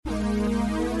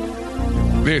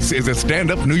This is a Stand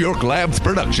Up New York Labs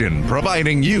production,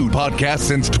 providing you podcasts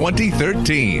since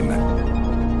 2013.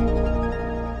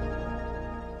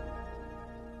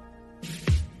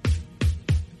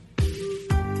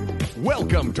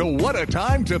 Welcome to What a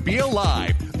Time to Be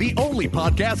Alive, the only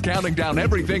podcast counting down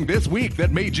everything this week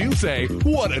that made you say,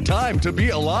 what a time to be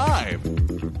alive.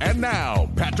 And now,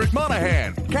 Patrick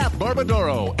Monahan, Kath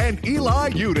Barbadoro, and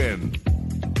Eli Uden.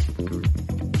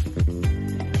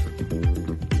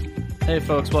 Hey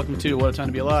folks, welcome to What a Time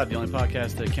to Be Alive, the only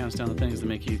podcast that counts down the things that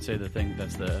make you say the thing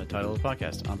that's the title of the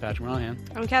podcast. I'm Patrick Monahan.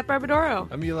 I'm Kath Barbadoro.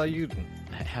 I'm Eli Uden.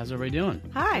 How's everybody doing?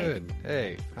 Hi. Good.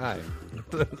 Hey. Hi.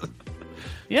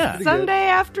 Yeah. Sunday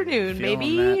afternoon,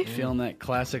 maybe. Feeling that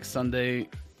classic Sunday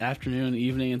afternoon,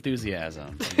 evening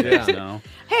enthusiasm. Yeah. No?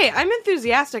 Hey, I'm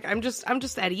enthusiastic. I'm just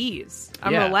at ease.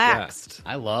 I'm Yeah, relaxed.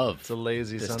 I love It's a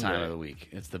lazy this Sunday. time of the week.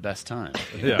 It's the best time.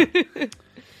 Yeah.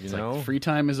 It's like free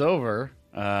time is over.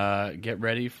 Get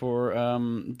ready for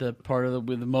the part of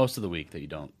the most of the week that you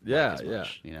don't. Yeah, like as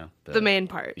much, you know, The main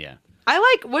part. Yeah.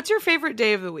 What's your favorite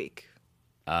day of the week?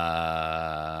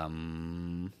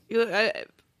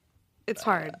 It's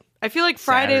hard. I feel like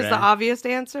Friday is the Saturday. obvious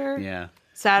answer. Yeah.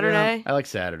 Saturday. I like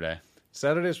Saturday.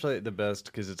 Saturday's probably the best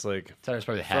because it's like Saturday's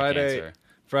probably the hack answer.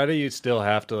 Friday you still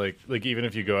have to like even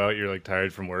if you go out, you're like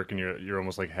tired from work and you're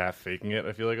almost like half faking it.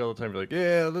 I feel like all the time you're like,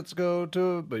 yeah, let's go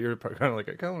to, but you're kind of like,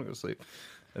 I kind of want to go sleep.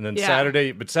 And then Yeah.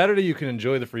 Saturday you can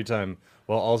enjoy the free time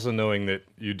while also knowing that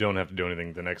you don't have to do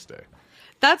anything the next day.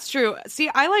 That's true. See,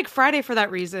 I like Friday for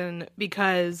that reason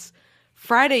because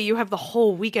Friday you have the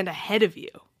whole weekend ahead of you,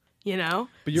 you know?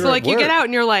 But you're so at like you get work. out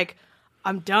and you're like,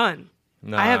 I'm done.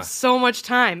 Nah. I have so much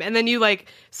time. And then you like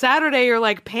Saturday you're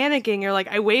like panicking. You're like,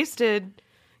 I wasted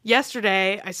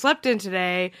yesterday. I slept in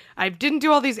today. I didn't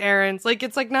do all these errands. Like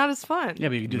it's like not as fun. Yeah,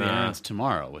 but you can do the Nah. errands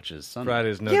tomorrow, which is Sunday.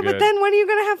 Friday's no Yeah, good. but then when are you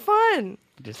gonna have fun?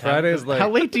 Just Friday's like- how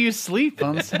late do you sleep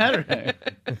on Saturday?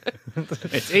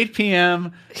 It's 8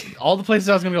 p.m. All the places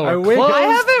I was going to go I are wake up- closed. I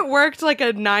haven't worked like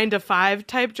a 9 to 5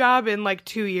 type job in like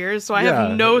 2 years, so I Yeah.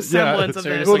 have no Yeah. semblance of So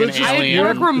you're this. just like Well, an that's I alien.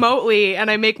 work remotely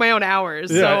and I make my own hours,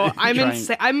 Yeah. so I'm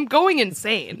Trying- I'm going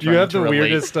insane. You have to the relate.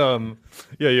 weirdest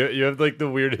you have like the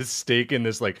weirdest stake in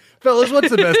this like, fellas, what's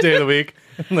the best day of the week?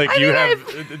 Like I you mean,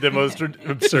 have the most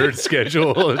absurd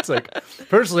schedule. It's like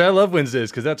personally I love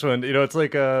Wednesdays because that's when it's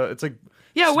like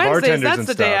Yeah, Wednesdays, bartenders that's and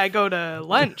the day stuff. I go to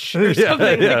lunch or Yeah,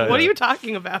 something. yeah, Like, what are yeah. you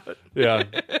talking about? Yeah.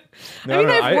 I mean,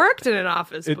 I've worked in an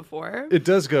office before. It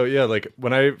does go, yeah. Like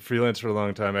when I freelanced for a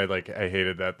long time, I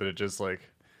hated that it just like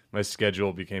my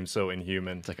schedule became so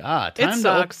inhuman. It's like, time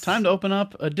sucks. to open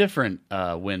up a different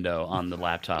window on the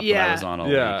laptop that I Yeah. was on all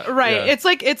Yeah. week. Right. Yeah. It's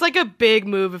like a big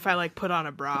move if I like put on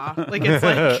a bra. Like it's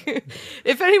like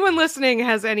if anyone listening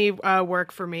has any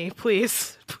work for me,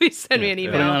 please send me an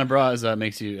Putting on email. a bra is,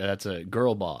 makes you, that's a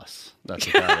girl boss. That's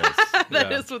what that is.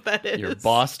 That Yeah. is what that is. You're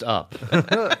bossed up.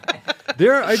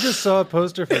 I just saw a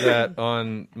poster for that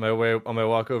on my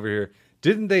walk over here.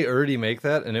 Didn't they already make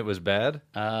that and it was bad?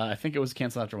 I think it was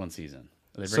canceled after one season.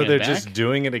 Are they So bringing they're it back? just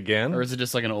doing it again? Or is it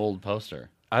just like an old poster?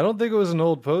 I don't think it was an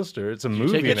old poster. It's a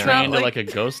movie Take a now. train to like- like a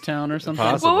ghost town or something?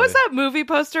 Possible. What was that movie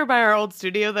poster by our old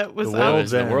studio that was The up?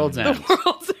 World's The End. World's End. The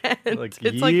World's End. Like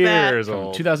it's like that. years From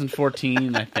old.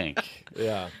 2014, I think.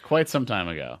 Yeah. Quite some time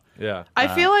ago. Yeah. I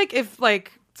feel like if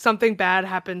like something bad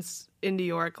happens in New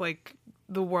York, like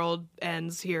the world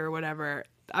ends here or whatever,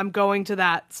 I'm going to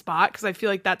that spot because I feel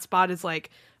like that spot is like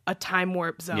a time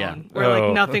warp zone Yeah. where Oh.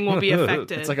 like nothing will be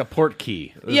affected. It's like a port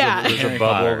key. yeah, There's a Harry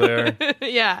bubble Potter. there.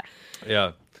 yeah.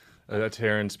 Yeah. A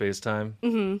tear in space time,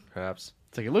 perhaps.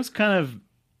 It's like it looks kind of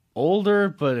older,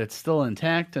 but it's still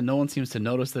intact, and no one seems to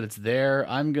notice that it's there.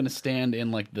 I'm gonna stand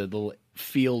in like the little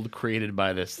field created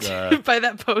by this. By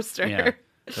that poster. Yeah.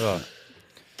 Oh.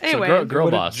 Anyway, So girl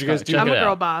What did boss. you guys do? check I'm it a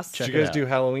girl out. boss. Check Did you it guys out. do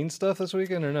Halloween stuff this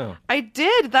weekend or no? I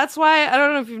did. That's why I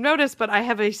don't know if you've noticed, but I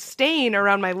have a stain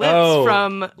around my lips Oh,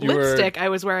 from you were- lipstick I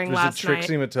was wearing Was last it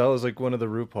Trixie night. Mattel is like one of the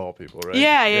RuPaul people, right?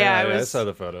 Yeah, yeah, I I was- saw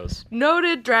the photos.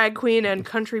 Noted drag queen and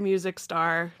country music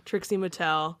star Trixie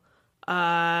Mattel.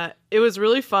 It was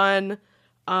really fun.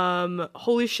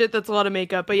 Holy shit, that's a lot of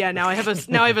makeup. But yeah, now I have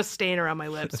a stain around my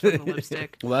lips from the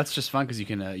lipstick. Well, that's just fun because you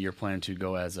can. You're planning to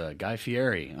go as Guy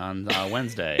Fieri on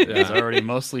Wednesday. It's already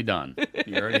mostly done.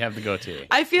 You already have the goatee.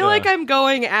 I feel like I'm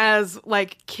going as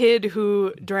like kid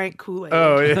who drank Kool-Aid.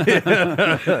 Oh,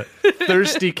 yeah.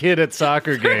 Thirsty kid at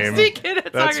soccer game. Thirsty kid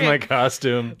at That's soccer my game.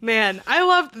 costume. Man, I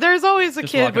love. There's always a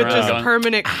Just kid walking with just around.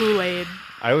 permanent Kool-Aid.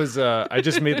 I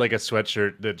just made like a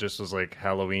sweatshirt that just was like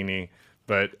Halloween-y.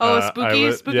 But Oh, a I spooky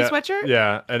yeah, sweatshirt?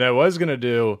 Yeah, and I was gonna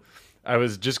do. I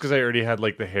was just because I already had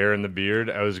like the hair and the beard.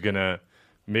 I was gonna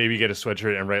maybe get a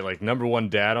sweatshirt and write like #1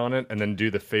 dad on it, and then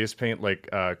do the face paint like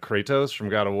Kratos from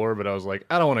God of War. But I was like,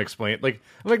 I don't want to explain it. Like,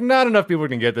 I'm like, not enough people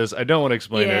can get this. I don't want to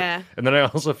explain it. And then I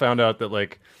also found out that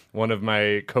like one of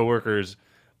my coworkers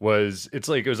it was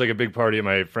like a big party at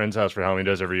my friend's house for Halloween,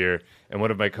 does every year, and one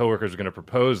of my coworkers was going to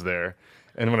propose there.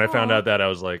 And when I found out that, I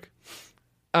was like,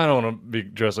 I don't want to be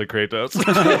dressed like Kratos.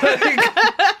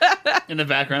 In the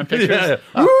background pictures.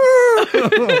 Yeah.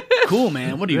 Cool,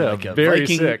 man. What are you like? Very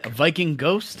sick. A Viking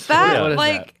ghost? That What is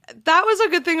like that was a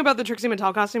good thing about the Trixie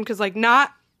Mattel costume because like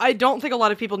I don't think a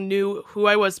lot of people knew who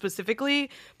I was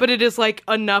specifically, but it is like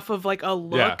enough of like a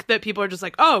look that people are just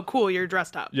like, oh, cool, you're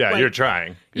dressed up. Yeah, like, you're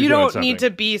trying. You don't need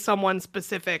to be someone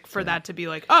specific for that to be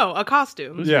like, oh, a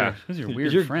costume. Who's your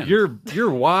weird friend? You're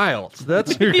wild.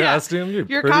 That's your costume. You're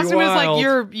your pretty costume wild. is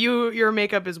like your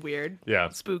makeup is weird. Yeah.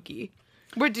 Spooky.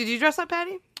 Wait, did you dress up,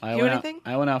 Patty? I Do anything?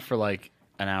 I went out for like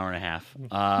an hour and a half, and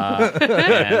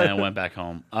then went back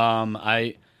home.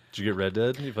 Did you get Red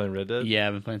Dead? You playing Red Dead? Yeah,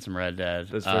 I've been playing some Red Dead.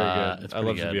 That's very good. It's I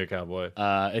love good. to be a cowboy.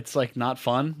 It's like not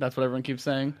fun. That's what everyone keeps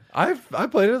saying. I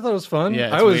played it. I thought it was fun. Yeah,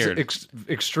 it's I was weird.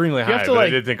 Extremely high, have to, but I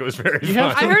like- did think it was very you fun.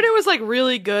 have to- I heard it was like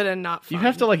really good and not fun. You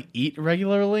have to like eat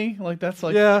regularly. Like that's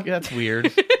like that's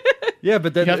weird. Yeah,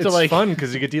 but then You have it's to, like- fun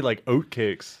because you get to eat like oat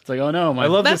cakes. It's like, oh no, I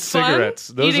love That's the cigarettes.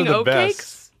 fun? Those Eating are the oat best.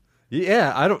 cakes?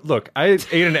 Yeah, I don't look. I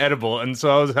ate an edible, and so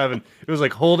I was having. It was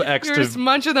like hold X You're to. just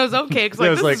munching those oatcakes. Yeah, it Like,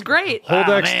 was this like, is great. Hold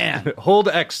Oh, X. man. Hold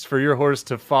X for your horse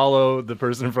to follow the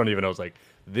person in front of you, and I was like,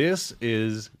 "This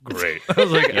is great." I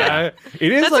was like,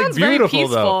 it is That like sounds very beautiful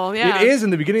peaceful, though. yeah. It is. In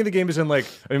the beginning of the game, is in like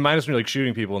minus me like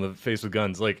shooting people in the face with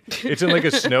guns. Like it's in like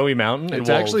a snowy mountain. It's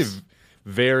actually wolves.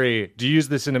 very. Do you use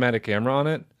the cinematic camera on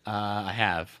it? I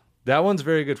have. That one's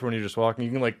very good for when you're just walking.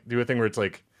 You can like do a thing where it's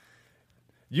like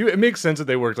it makes sense that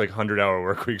they worked like 100-hour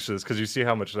work weeks for this because you see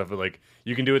how much stuff. But like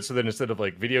you can do it so that instead of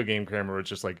like video game camera, where it's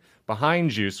just like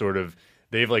behind you, sort of.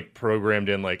 They've like programmed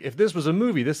in like if this was a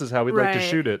movie, this is how we'd like to Right.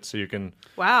 shoot it. So you can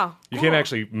Wow. you cool. can't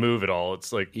actually move at all.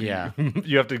 It's like Yeah.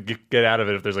 you have to get out of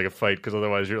it if there's like a fight because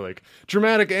otherwise you're like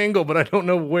dramatic angle, but I don't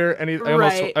know where any.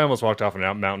 Right. I almost walked off a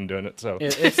mountain doing it. So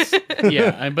It's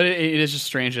but it is just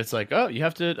strange. It's like, oh, you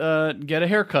have to get a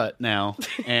haircut now,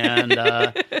 and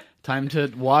time to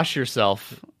wash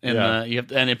yourself. And you have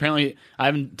to, and apparently I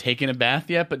haven't taken a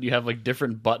bath yet, but you have like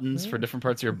different buttons for different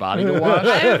parts of your body to wash.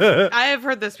 I have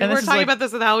heard this. We And were this is talking like, about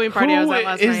this at the Halloween party I was Who at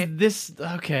last is night. this?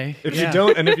 Okay, if yeah.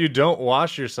 you don't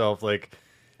wash yourself, like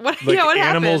What animals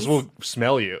happens? will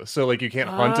smell you, so like you can't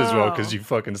hunt as well because you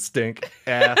fucking stink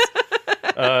ass.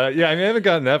 I mean I haven't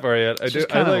gotten that far yet. It's just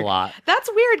kind of a lot. That's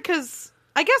weird because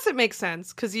I guess it makes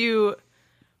sense because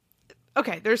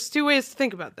okay, there's two ways to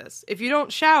think about this. If you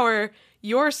don't shower,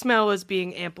 your smell is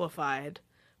being amplified,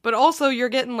 but also you're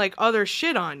getting like other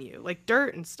shit on you, like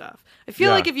dirt and stuff. I feel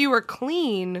Yeah. like if you were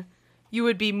clean, you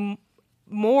would be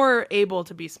more able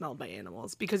to be smelled by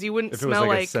animals because you wouldn't If it was smell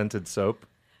like a scented soap.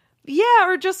 yeah,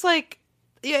 or just like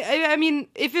I mean,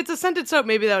 if it's a scented soap,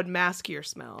 maybe that would mask your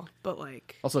smell, but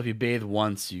like Also, if you bathe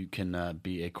once, you can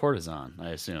be a courtesan, I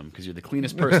assume, because you're the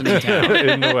cleanest person in town.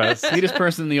 in the West. Cleanest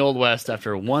person in the Old West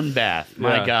after one bath.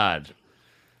 My Yeah. God.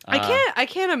 I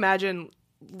can't imagine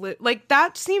like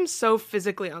that seems so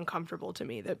physically uncomfortable to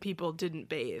me that people didn't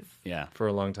bathe. Yeah. For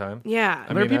a long time. Yeah.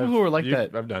 There are people who are like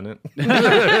that. I've done it.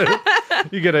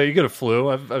 you get a flu.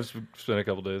 I've spent a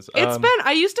couple days. It's been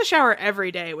I used to shower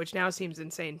every day, which now seems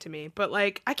insane to me, but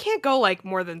like I can't go like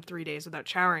more than 3 days without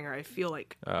showering or I feel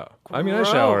like Oh. I mean, I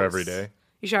shower gross. every day.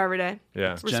 You shower every day?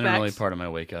 Yeah. Respect. Generally part of my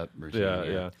wake up routine.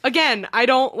 Yeah. Again, I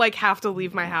don't like have to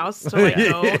leave my house to like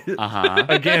go. Uh-huh.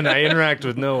 Again, I interact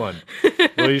with no one.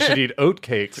 Well, you should eat oat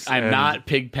cakes. I'm and- not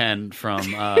Pigpen from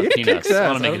Peanuts. I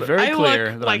want to make it very I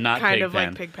clear look that like I'm not kind of Pigpen.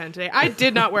 like Pigpen today. I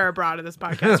did not wear a bra to this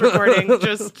podcast recording.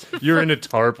 Just You're in a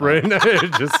tarp right now.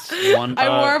 Just One, I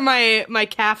wore my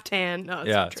caftan. No, it's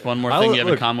yeah. not true. one more I'll- thing you have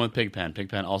in look- common with Pigpen.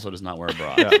 Pigpen also does not wear a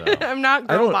bra. So. I'm not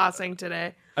I girl don't- bossing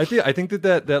today. I think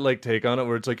that like take on it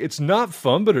where it's like it's not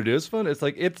fun, but it is fun. It's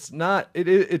like it's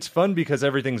fun because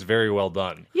everything's very well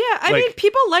done. Yeah, I Like- mean,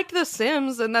 people liked The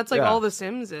Sims, and that's like Yeah. all The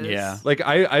Sims is. Yeah. Like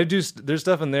I do there's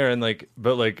stuff in there and like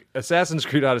but like Assassin's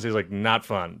Creed Odyssey is like not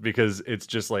fun because it's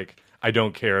just like I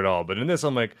don't care at all. But in this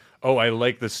I'm like, oh, I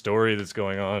like the story that's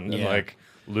going on and Yeah. like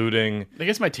looting. I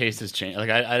guess my taste has changed.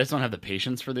 Like I just don't have the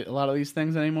patience for a lot of these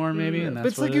things anymore. Maybe, and But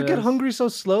that's it's what like it you get is. hungry so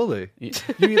slowly. Yeah.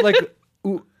 You eat like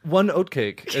one oat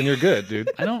cake and you're good, dude.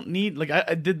 I don't need like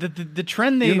the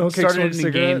trend they You know, cake, started smoke in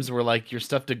cigarette. games where like your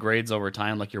stuff degrades over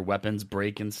time, like your weapons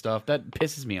break and stuff. That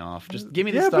pisses me off. Just give me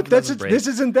the Yeah, stuff but that that's doesn't break. this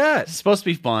isn't that. It's supposed to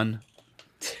be fun.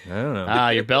 I don't know.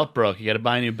 Your belt broke. You got to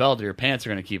buy a new belt, or your pants are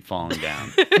going to keep falling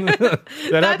down.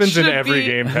 That happens in should every be-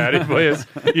 game Patty plays,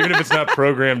 even if it's not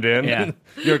programmed in. Yeah.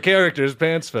 Your character's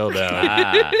pants fell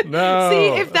down. No.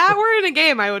 See, if that were in a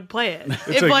game, I would play it.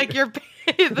 If like-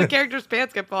 the character's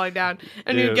pants kept falling down,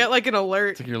 and Yeah. you'd get like an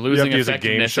alert. You're losing to use a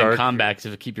Game effectiveness in Shark. combat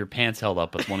to keep your pants held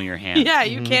up with one of your hands. Yeah,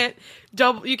 you can't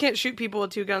you can't shoot people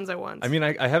with two guns at once. I mean,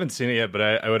 I haven't seen it yet, but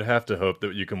I would have to hope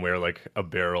that you can wear like a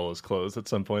barrel as clothes at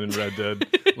some point in Red Dead,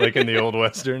 like in the old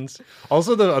westerns.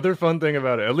 Also, the other fun thing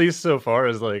about it, at least so far,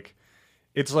 is like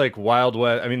it's like Wild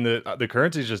West. I mean, the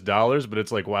currency is just dollars, but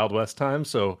it's like Wild West time.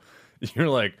 So you're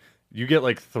like, you get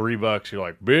like $3. You're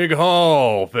like, big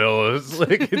haul, fellas.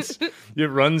 Like it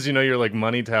runs, your like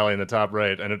money tally in the top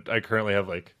right, and I currently have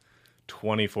like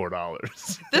 $24.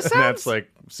 This and sounds- that's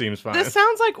like seems fine. this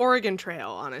sounds like Oregon Trail,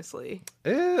 honestly.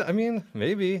 I mean,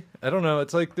 maybe. I don't know.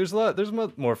 It's like there's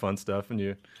more fun stuff, and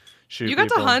you shoot. You got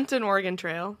to people. hunt in Oregon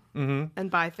Trail and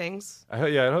buy things. I hope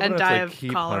and I don't have die to like, of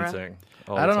keep cholera. hunting.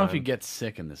 all I the don't know if time. you get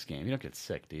sick in this game. You don't get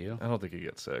sick, do you? I don't think you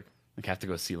get sick. Like have to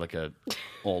go see like a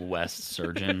old west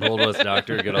surgeon. Old West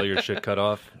doctor, get all your shit cut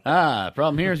off.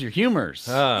 Problem here is your humors.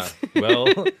 Well,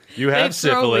 you They have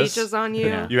throw syphilis. leeches on you.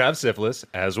 Yeah. You have syphilis,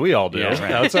 as we all do. Yeah,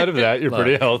 right. Outside of that, you're Look.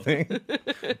 pretty healthy.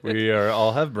 We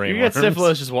all have brain You get worms.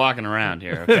 syphilis just walking around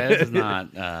here. Okay, this is not.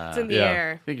 It's in the Yeah.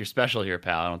 air. I think you're special here,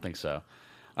 pal. I don't think so.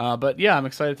 But yeah, I'm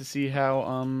excited to see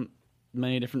how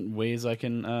many different ways I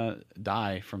can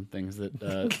die from things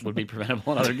that would be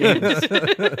preventable in other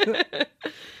games.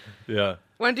 Yeah.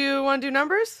 Want to do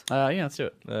numbers? Yeah, let's do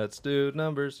it. Let's do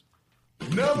numbers.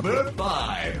 Number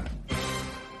 5.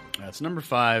 That's number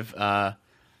 5.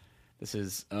 This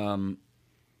is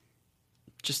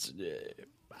just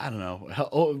I don't know,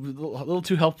 a little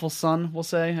too helpful, son. We'll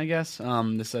say, I guess.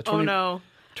 This 20, Oh no.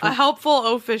 A helpful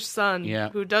oafish son Yeah.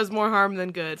 who does more harm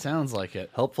than good. sounds like it.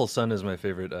 Helpful Son is my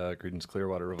favorite Creedence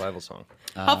Clearwater Revival song.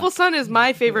 Helpful Son is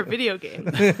my favorite video game.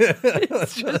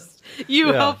 It's just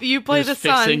you Yeah. you play Just the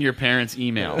son. fixing your parents'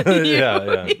 email.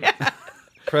 Yeah.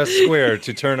 Press square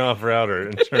to turn off router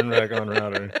and turn back on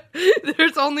router.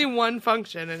 There's only one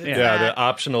function, and it's Yeah. Yeah, the that.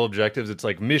 optional objectives. It's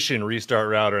like mission restart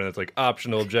router, and it's like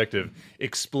optional objective.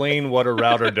 Explain what a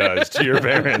router does to your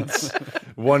parents.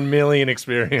 1 million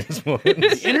experience points.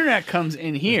 The internet comes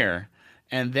in here,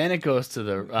 and then it goes to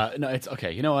the. No, it's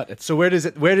okay. You know what? It's So where does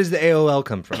the AOL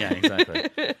come from? yeah, exactly.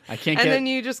 I can't and get. then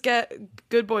you just get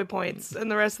good boy points, and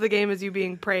the rest of the game is you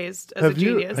being praised as Have a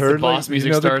you genius. heard- the boss like, music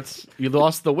you know, the- starts. You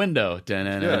lost the window.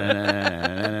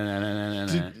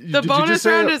 The bonus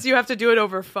round is you have to do it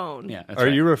over phone. Yeah, that's Are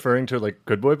right. you referring to like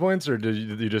good boy points, or did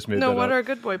you just made No, that what up? are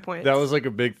good boy points? That was like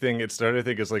a big thing. It started, I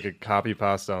think, as like a copy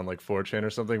pasta on like 4chan or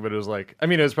something, but it was like, I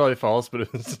mean, it was probably false, but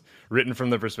it was written from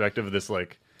the perspective of this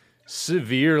like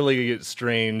severely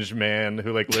strange man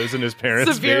who like lives in his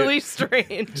parents' severely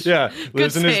strange. yeah,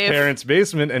 lives in his save. parents'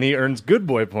 basement, and he earns good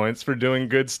boy points for doing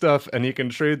good stuff, and he can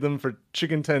trade them for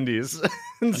chicken tendies.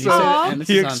 And so Aw. And this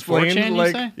he is on explained 4chan, you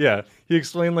like, say? yeah, he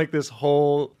explained like this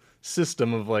whole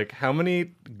system of like how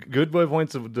many good boy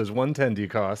points does one tendy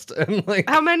cost, and like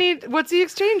How many? What's the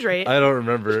exchange rate? I don't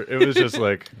remember. It was just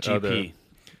like GP.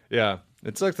 yeah.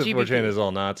 It sucks that GBP. 4chan is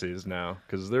all Nazis now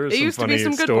because there is It some used to funny be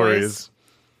some good stories. boys.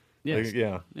 Yes. Like,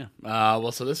 yeah. Yeah.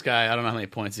 Well, so this guy, I don't know how many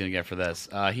points he's gonna get for this.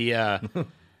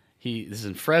 This is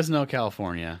in Fresno,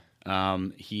 California.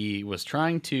 He was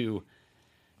trying to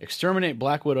exterminate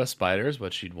black widow spiders,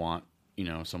 which you'd want,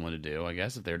 someone to do, I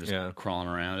guess, if they're just Yeah. crawling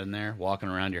around in there, walking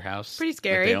around your house. Pretty like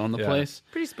scary. they own the Yeah. place.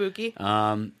 Pretty spooky.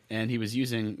 And he was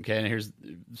using. Okay, and here's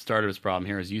the start of his problem.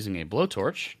 Here is using a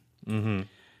blowtorch. Mm-hmm.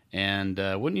 And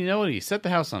wouldn't you know it, he set the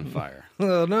house on fire.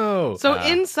 Oh no. So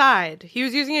inside, he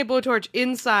was using a blowtorch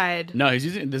inside. No, he's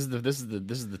using this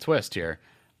is the twist here.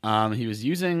 He was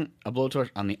using a blowtorch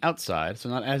on the outside, so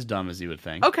not as dumb as you would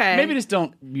think. Okay. Maybe just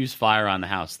don't use fire on the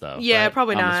house though. Yeah, right?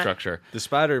 probably on the not. structure. The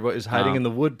spider is hiding in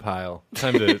the wood pile.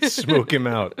 Time to smoke him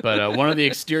out. But one of the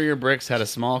exterior bricks had a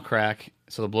small crack,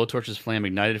 so the blowtorch's flame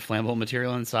ignited flammable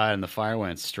material inside, and the fire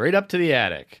went straight up to the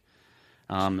attic.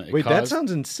 Wait, that sounds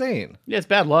insane. Yeah, it's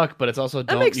bad luck, but it's also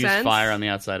don't makes use sense. fire on the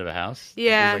outside of a house.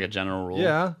 Yeah. It's like a general rule.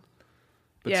 Yeah.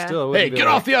 But Yeah. still, Hey, get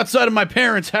off the outside of my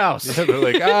parents' house. They're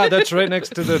like, that's right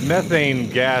next to the methane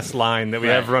gas line that we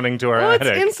have Right. running to our Well, its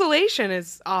attic. insulation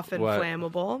is often What?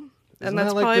 flammable, Isn't and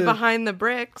that's that like probably the- behind the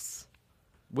bricks.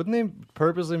 Wouldn't they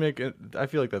purposely make it? I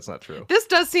feel like that's not true. This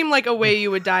does seem like a way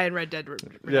you would die in Red Dead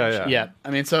Redemption. Yeah. Yeah, I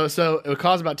mean, so it would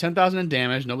cause about 10,000 in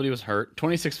damage. Nobody was hurt.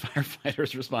 26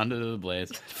 firefighters responded to the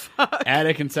blaze.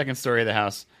 Attic and second story of the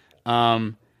house.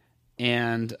 And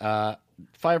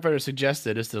firefighters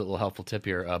suggested, just a little helpful tip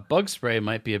here, bug spray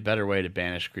might be a better way to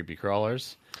banish creepy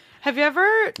crawlers. Have you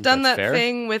ever done that's that fair.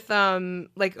 thing with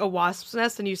like a wasp's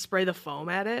nest and you spray the foam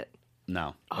at it?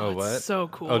 No. Oh, it's what? so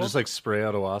cool. Oh, just like spray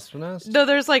out a wasp nest? no,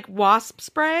 there's like wasp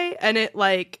spray and it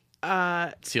like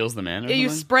Seals them in or you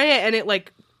something? spray it and it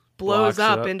like blows Blocks it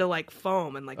up up. into like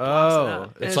foam and like blocks it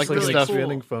up. And it's like the really stuff cool.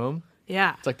 Expanding foam?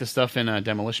 Yeah. It's like the stuff in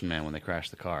Demolition Man when they crash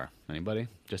the car. Anybody?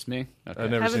 Just me? Okay. I've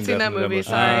never Haven't seen that Death in the movie,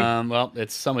 Demolition sorry. Man. Well,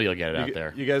 it's somebody will get it out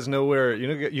there. You guys know where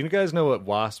you guys know what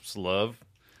wasps love?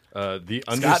 The Baio.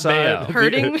 underside,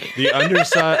 Hurting.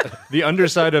 the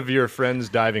underside of your friend's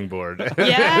diving board.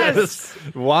 Yes.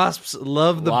 Wasps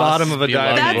love the Wasps bottom of a be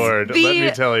diving loving. board. Let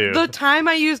me tell you. The time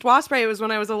I used wasp spray was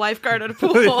when I was a lifeguard at a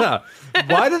pool. Yeah.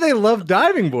 Why do they love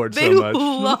diving boards They so much?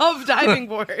 love diving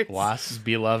boards. Wasps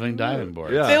be loving diving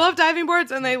boards. Yeah. They love diving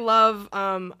boards and they love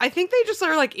I think they just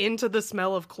are like into the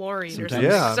smell of chlorine or Sometimes-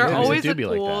 something. Yeah, They're sometimes they always do at be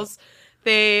like that. pools.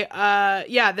 They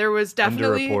there was Under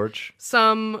definitely a porch.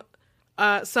 some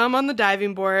on the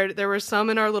diving board. There were some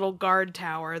in our little guard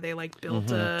tower. They like built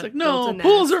a It's like, built no, a nest.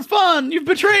 pools are fun. You've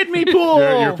betrayed me, pool.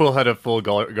 Your pool had a full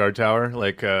guard tower,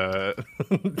 like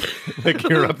like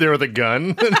you're up there with a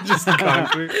gun, just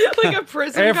concrete. like a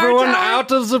prison Everyone guard tower.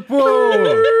 out of the pool.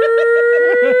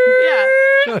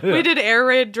 Yeah. We did air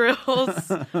raid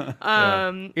drills.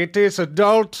 It is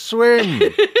adult swim.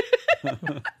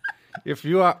 If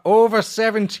you are over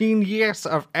 17 years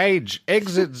of age,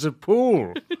 exit the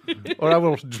pool, or I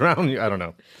will drown you. I don't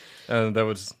know. That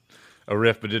was a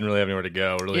riff, but didn't really have anywhere to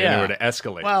go, really Yeah. anywhere to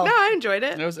escalate. Well, No, I enjoyed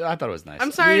it. I thought it was nice.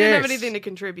 I'm sorry I didn't have Yes. anything to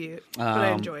contribute, but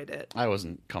I enjoyed it. I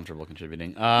wasn't comfortable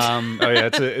contributing. Oh yeah,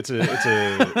 it's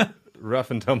a rough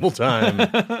and tumble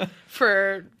time.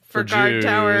 For For guard Jews,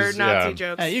 tower Nazi yeah.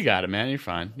 jokes. Hey, you got it, man. You're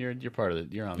fine. You're part of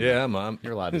it. You're on. Yeah, Mom.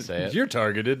 You're allowed to say it. You're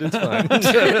targeted. It's fine.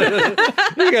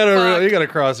 you got a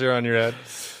crosshair on your head.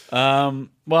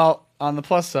 Well, on the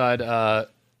plus side,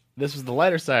 this was the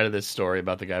lighter side of this story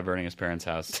about the guy burning his parents'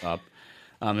 house up.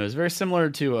 It was very similar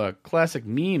to classic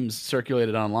memes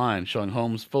circulated online showing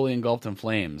homes fully engulfed in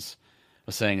flames. It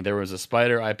was saying there was a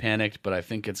spider, I panicked, but I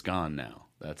think it's gone now.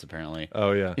 That's apparently.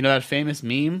 Oh yeah. You know that famous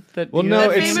meme that. Well, you no,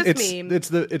 That it's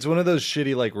famous meme. it's one of those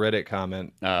shitty like Reddit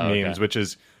comment okay. memes, which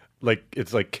is like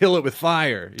it's like kill it with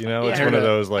fire. You know, Yeah. it's I one heard of a-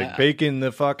 those like bacon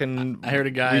the fucking. I heard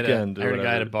a guy. weekend. I heard a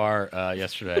guy at a whatever. bar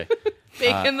yesterday.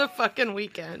 Bacon the fucking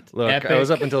weekend. Look, Epic. I was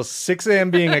up until 6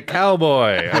 a.m. being a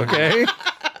cowboy. Okay.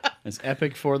 It's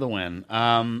epic for the win.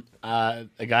 A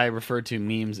guy referred to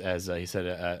memes as he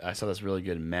said, I saw this really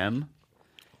good meme,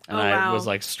 and Oh, I wow. was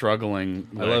like struggling.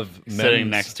 I like, love sitting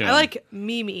memes. next to him. I like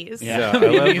memes. Yeah.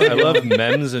 I love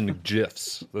memes and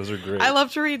gifs. Those are great. I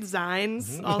love to read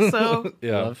Zines also.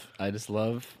 Yeah. I just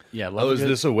love. Yeah, love. Oh, a is good-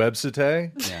 this a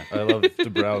website? Yeah. I love to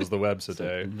browse the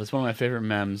website. That's one of my favorite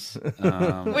memes.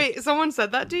 Wait, someone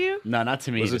said that to you? No, not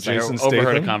to me. Was it just I Jason overheard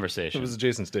Statham? a conversation. It was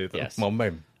Jason Statham. Yes. My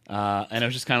man. And it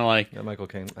was just kind of like, Yeah, Michael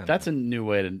Caine. I don't that's a new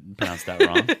way to pronounce that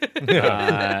wrong.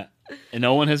 And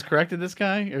no one has corrected this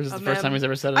guy? Or is this the first time he's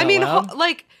ever said it I out mean, loud?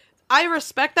 like, I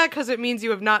respect that because it means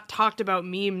you have not talked about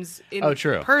memes in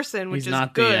True. person, which he's is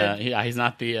not good. he's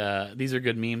not the these are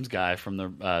good memes guy from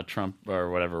the Trump or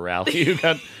whatever rally who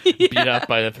got beat up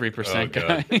by the 3%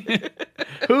 guy.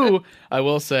 Who I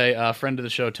will say, a friend of the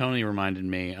show, Tony, reminded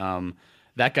me.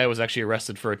 That guy was actually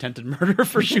arrested for attempted murder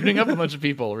for shooting up a bunch of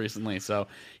people recently. So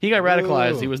he got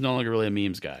radicalized. Ooh. He was no longer really a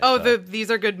memes guy. Oh, so. these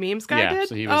are good memes guy yeah, did?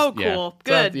 so he was, oh, yeah. cool. So,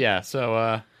 Good. yeah,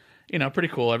 so pretty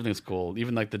cool. Everything's cool.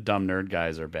 Even like the dumb nerd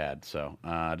guys are bad. So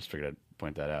I just figured I'd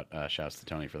point that out. Shouts to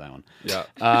Tony for that one. Yeah.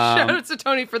 Shout out to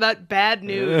Tony for that bad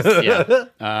news. Yeah.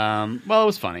 Well, it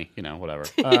was funny. Whatever.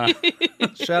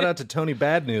 Shout out to Tony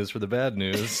Bad News for the bad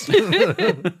news.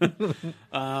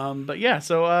 But yeah.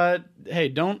 So hey,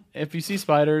 don't if you see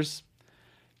spiders,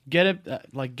 get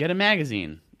a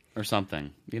magazine or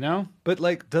something. But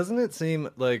like, doesn't it seem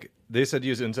like they said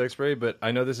use insect spray? But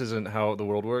I know this isn't how the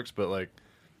world works. But like,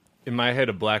 in my head,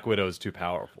 a Black Widow is too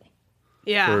powerful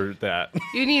Yeah. for that.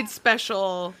 You need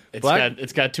special.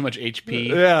 It's got too much HP.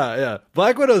 Yeah.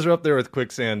 Black Widows are up there with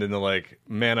Quicksand in the like,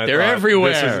 man, They're thought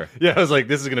everywhere. this is- yeah, I was like,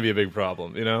 this is gonna be a big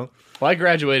problem, Well, I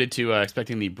graduated to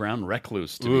expecting the brown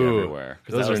recluse to be Ooh, everywhere.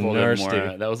 'Cause those that was are a little bit nasty.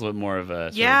 more. That was a little more of a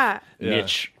sort Yeah. of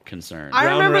niche concern. I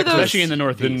remember recluse, those. Especially in the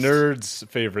Northeast. The nerd's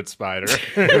favorite spider.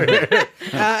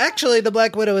 Actually, the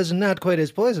Black Widow is not quite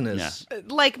as poisonous.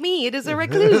 Like me, it is a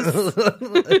recluse.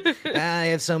 I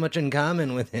have so much in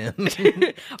common with him.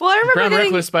 Well, I remember Brown getting.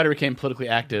 recluse spider became politically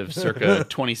active circa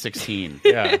 2016.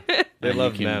 Yeah, they And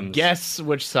love you can memes. Guess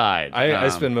which side. I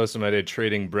spend most of my day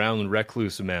trading brown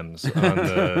recluse memes on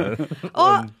the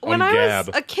When on I Gab.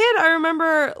 was a kid, I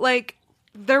remember like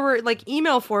there were like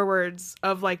email forwards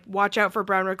of like watch out for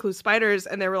brown recluse spiders,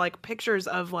 and there were like pictures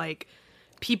of like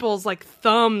people's like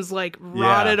thumbs like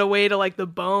rotted away to like the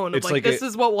bone. It's Of, like this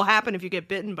is what will happen if you get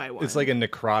bitten by one. It's like a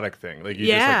necrotic thing. Like you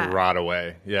just like rot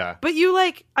away. Yeah. But you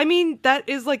like, I mean, that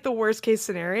is like the worst case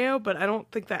scenario, but I don't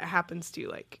think that happens to you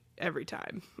like every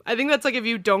time. I think that's like if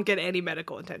you don't get any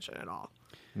medical attention at all.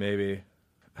 Maybe.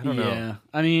 I don't know. Yeah.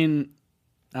 I mean,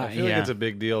 I feel like it's a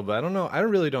big deal, but I don't know. I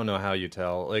really don't know how you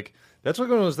tell. Like, that's like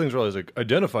one of those things where I was like,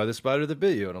 identify the spider that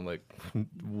bit you. And I'm like,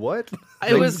 what?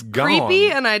 It was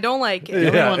creepy and I don't like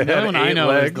it. The only one I know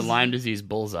is the Lyme disease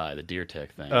bullseye, the deer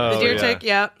tick thing. The deer tick,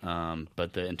 yeah.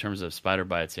 But in terms of spider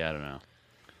bites, I don't know.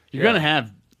 You're gonna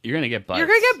get bites. You're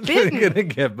gonna get bitten. You're gonna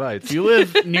get bites. If you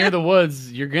live near the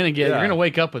woods, you're gonna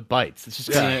wake up with bites. It's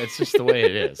just the way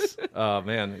it is. Oh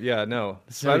man, yeah, no.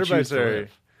 Spider bites are.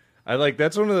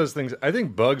 That's one of those things. I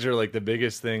think bugs are like the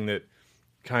biggest thing that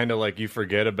kind of like you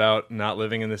forget about not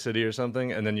living in the city or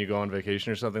something, and then you go on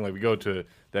vacation or something. Like we go to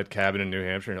that cabin in New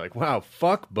Hampshire, and you're like, wow,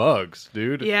 fuck bugs,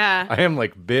 dude. Yeah. I am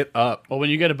like bit up. Well,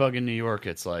 when you get a bug in New York,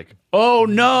 it's like, oh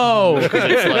no,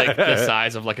 because it's like the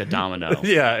size of like a domino.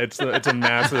 Yeah, it's a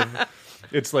massive.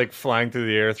 It's like flying through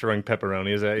the air, throwing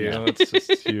pepperonis at you. Yeah. It's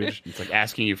just huge. It's like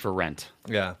asking you for rent.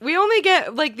 Yeah. We only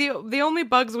get like the only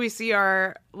bugs we see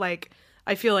are like,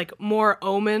 I feel like more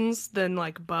omens than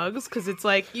like bugs, because it's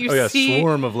like you see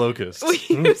swarm of locusts.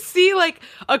 You see like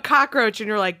a cockroach and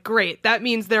you're like, great, that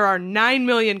means there are 9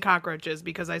 million cockroaches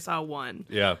because I saw one.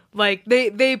 Yeah, like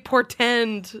they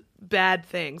portend bad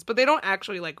things, but they don't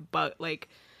actually like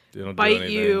bite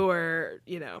you or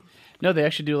No, they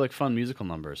actually do like fun musical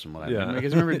numbers from what I remember. You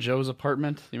guys remember Joe's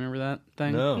Apartment? Do you remember that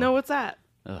thing? No, what's that?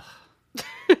 Ugh.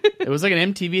 It was like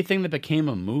an MTV thing that became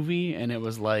a movie, and it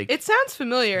was like, it sounds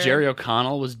familiar. Jerry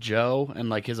O'Connell was Joe, and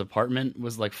like his apartment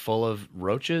was like full of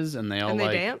roaches, and they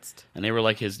danced, and they were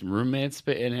like his roommates,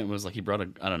 and it was like he brought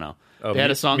I don't know. They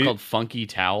had a song called Funky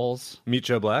Towels. Meet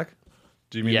Joe Black.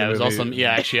 Do you mean? Yeah, it was also.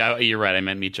 Yeah, actually, you're right. I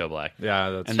meant Meet Joe Black.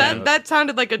 Yeah, that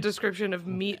sounded like a description of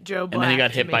Meet Joe Black. And then he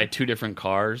got hit by 2 different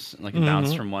cars, like he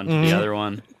bounced from one to the other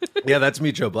one. Yeah, that's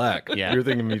Meet Joe Black. Yeah, you're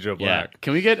thinking Meet Joe Black. Yeah.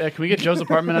 Can we get Joe's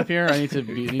Apartment up here? I need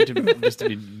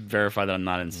to verify that I'm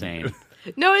not insane.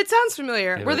 No, it sounds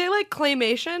familiar. Were they like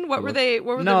claymation? What were they?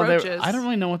 What were the roaches? I don't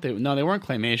really know what they. No, they weren't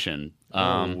claymation.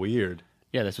 Weird.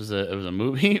 Yeah, it was a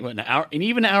movie, an hour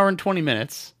and 20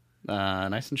 minutes.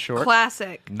 Nice and short.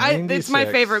 Classic. It's my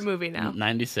favorite movie now.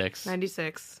 96.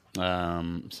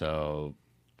 So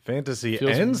fantasy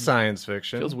and science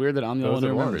fiction. Feels weird that I'm the only one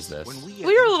who remembers this. Well,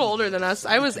 you're a little older than us.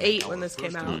 I was 8 when this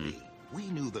came out. We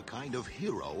knew the kind of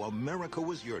hero America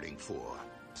was yearning for.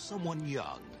 Someone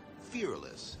young,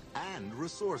 fearless, and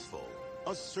resourceful.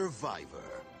 A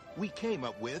survivor. We came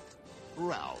up with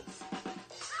Ralph.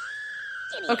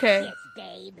 Okay.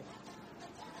 Babe.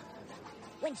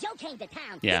 When Joe came to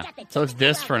town, yeah. So it's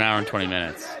this for an hour and 20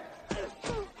 minutes.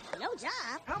 No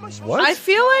job. What? I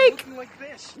feel like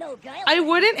I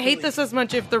wouldn't hate this as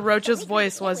much if the Roach's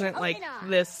voice wasn't like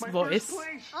this voice.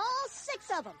 All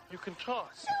 6 of them. You can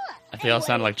toss. Sure. If they all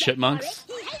sounded like chipmunks.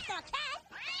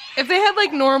 If they had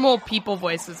like normal people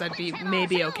voices, I'd be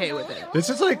maybe okay with it. This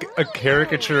is like a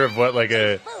caricature of what like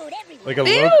a Ew!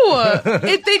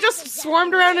 They just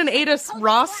swarmed around and ate a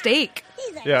raw steak.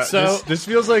 Yeah, so this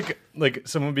feels like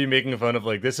someone be making fun of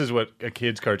like this is what a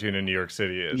kid's cartoon in New York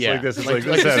City is. Yeah, like this is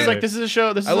this is a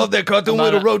show. I love that cartoon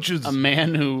with the roaches. A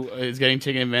man who is getting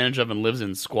taken advantage of and lives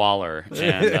in squalor.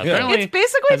 And apparently it's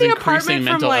basically the apartment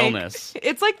from like illness.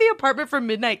 It's like the apartment from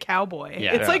Midnight Cowboy.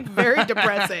 Yeah. It's like very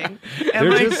depressing.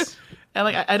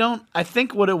 I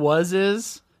think what it was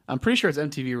is I'm pretty sure it's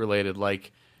MTV related.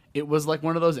 Like it was like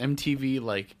one of those MTV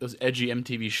like those edgy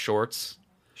MTV shorts.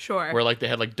 Sure. Where like they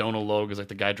had like Donal Logue as like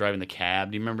the guy driving the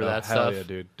cab. Do you remember that hell stuff? Yeah,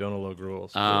 dude. Donal Logue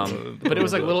rules. But it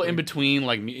was like little in between,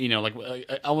 like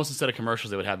like almost instead of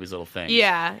commercials, they would have these little things.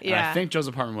 Yeah, And I think Joe's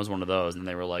Apartment was one of those, and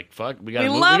they were like, "Fuck, we got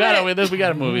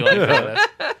a movie like this."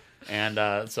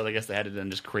 And so I guess they had to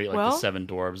then just create like the 7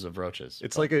 dwarves of roaches.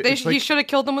 It's like he should have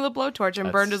killed them with a blowtorch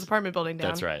and burned his apartment building down.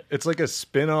 That's right. It's like a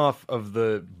spin-off of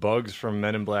the bugs from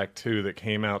Men in Black 2 that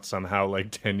came out somehow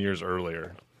like 10 years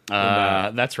earlier.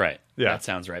 That's right. Yeah. That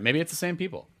sounds right. Maybe it's the same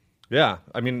people. Yeah,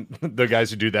 I mean the guys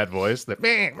who do that voice, that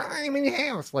I'm in your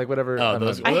house, like whatever.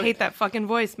 I hate that fucking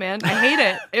voice, man. I hate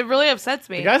it. It really upsets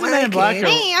me. The guys in Men in Black are...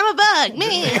 Me, I'm a bug.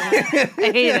 Me. I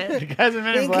hate it. The guys in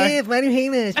Men in Black... Why do you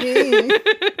hate us?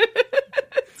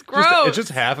 It's gross. It's just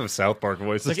half of South Park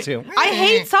voices too. I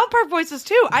hate South Park voices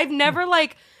too. I've never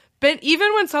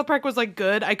even when South Park was like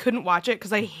good, I couldn't watch it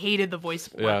because I hated the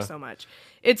voice work so much.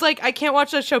 It's like I can't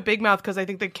watch that show Big Mouth because I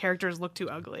think the characters look too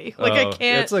ugly. Like I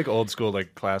can't. It's like old school,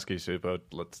 like Klasky Supo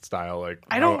style. Like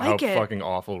I don't how like it. fucking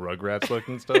awful Rugrats look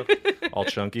and stuff. All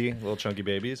chunky, little chunky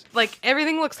babies. Like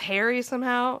everything looks hairy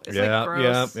somehow. It's like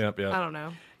gross. I don't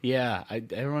know. Yeah,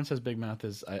 everyone says Big Mouth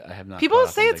is. I have not. People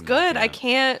say it's Big good. Mouth, I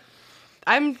can't.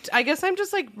 I guess I'm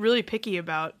just like really picky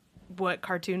about what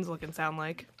cartoons look and sound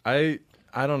like.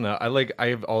 I don't know.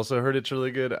 I've also heard it's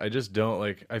really good. I just don't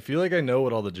like. I feel like I know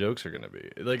what all the jokes are gonna be.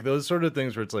 Like those sort of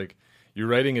things where it's like you're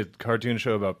writing a cartoon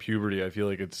show about puberty. I feel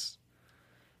like it's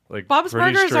like Bob's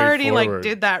pretty Burgers already like straightforward.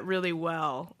 did that really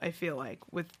well. I feel like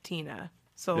with Tina.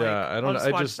 So like, Yeah, I don't I'll know.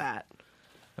 just watch that.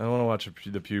 I don't want to watch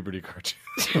the puberty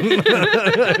cartoon.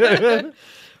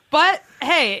 But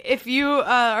hey, if you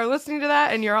are listening to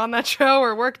that and you're on that show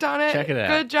or worked on it, Check it out.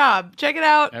 Good job. Check it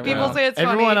out. People say it's funny.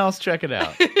 Everyone else, check it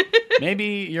out.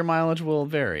 Maybe your mileage will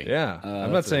vary. Yeah,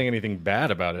 I'm not saying anything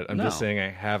bad about it. I'm No. just saying I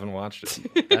haven't watched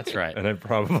it, That's right. and I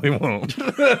probably won't.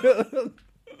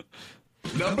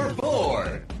 Number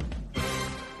 4.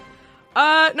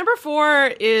 Number 4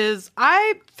 is,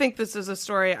 I think this is a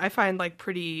story I find like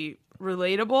pretty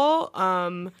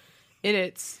relatable. In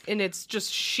its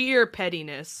just sheer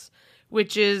pettiness,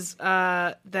 which is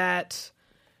that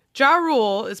Ja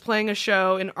Rule is playing a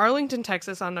show in Arlington,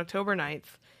 Texas on November 9th.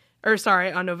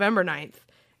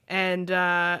 And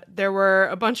there were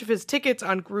a bunch of his tickets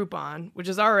on Groupon, which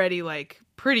is already like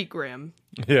pretty grim.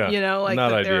 Yeah, You know, like not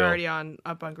that they're ideal. already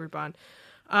up on Groupon.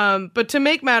 But to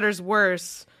make matters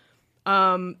worse,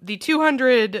 the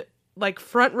 200 like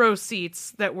front row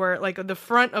seats that were like the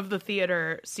front of the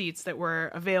theater seats that were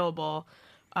available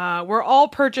were all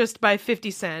purchased by 50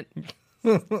 Cent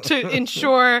to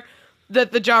ensure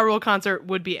that the Ja Rule concert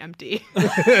would be empty.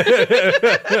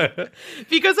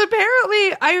 Because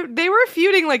apparently they were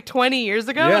feuding like 20 years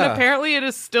ago, and Yeah. apparently it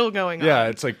is still going on. Yeah,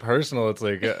 it's like personal. It's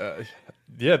like,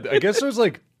 yeah, I guess it was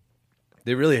like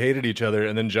they really hated each other,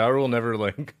 and then Ja Rule never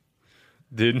like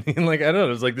didn't like I don't know. It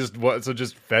was like this. So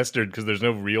just festered because there's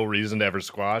no real reason to ever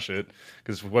squash it.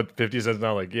 Because what 50 Cent's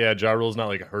not like. Yeah, Ja Rule's not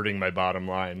like hurting my bottom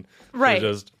line. Right.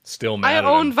 They're just still I mad. at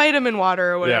own him. vitamin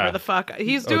water or whatever Yeah. the fuck.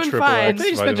 He's Oh, doing Triple fine. X. I think he's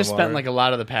just Vitamin spent water. like a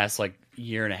lot of the past like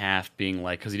year and a half being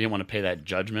like, because he didn't want to pay that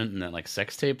judgment and that like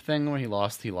sex tape thing where he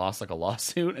lost like a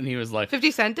lawsuit, and he was like 50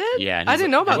 Cent did? yeah, and I he's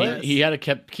didn't like- know about and this. he had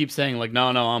to keep saying like no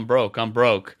I'm broke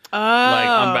Oh. like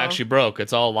I'm actually broke,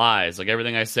 it's all lies, like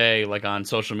everything I say like on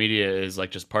social media is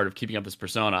like just part of keeping up this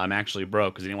persona. I'm actually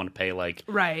broke because he didn't want to pay like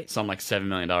Right. some like $7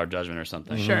 million judgment or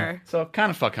something. Sure. So kind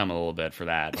of fuck him a little bit for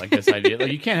that, like this idea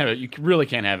like you really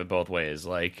can't have it both ways.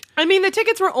 Like I mean, the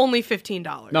tickets were only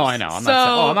 $15. no, I know,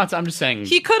 I'm just saying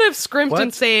He could have scrimped What?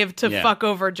 and saved to Yeah. fuck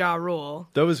over Ja Rule.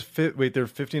 That was wait, they're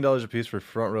 $15 a piece for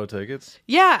front row tickets.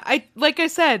 Yeah, like I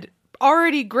said,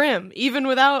 already grim, even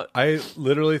without. I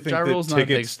literally think Ja that Rule's not a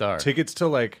big star. tickets to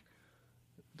like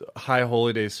high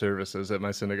holy day services at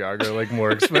my synagogue are like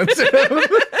more expensive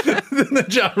than the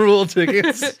Ja Rule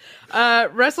tickets.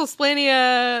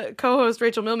 WrestleSplania co-host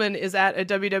Rachel Millman is at a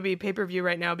WWE pay-per-view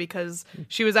right now because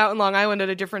she was out in Long Island at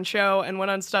a different show and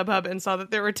went on StubHub and saw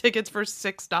that there were tickets for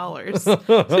 $6.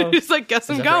 So she's like, guess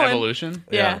I'm is that for going. Evolution?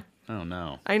 Yeah. Oh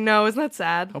no. I know, isn't that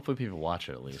sad? Hopefully people watch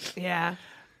it at least. Yeah.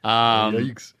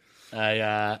 Yikes.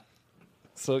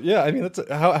 So yeah, I mean, that's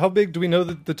how big do we know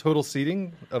the total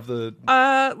seating of the?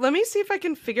 Let me see if I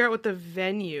can figure out what the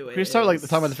venue is. We just talk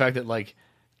about the fact that like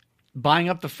buying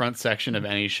up the front section of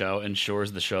any show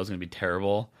ensures the show's going to be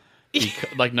terrible.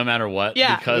 Like no matter what,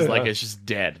 Yeah. because like it's just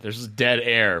dead. There's just dead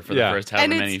air for the Yeah. first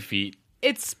however And many feet.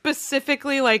 It's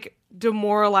specifically like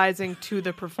demoralizing to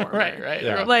the performer. Right.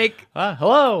 Yeah. Like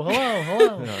Hello.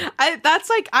 that's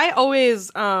like I always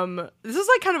this is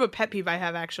like kind of a pet peeve I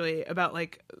have actually about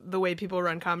like the way people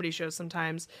run comedy shows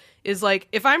sometimes is like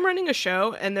if I'm running a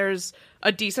show and there's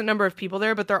a decent number of people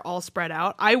there but they're all spread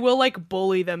out, I will like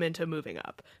bully them into moving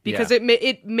up because Yeah.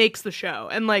 it makes the show.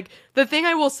 And like the thing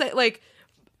I will say, like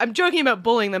I'm joking about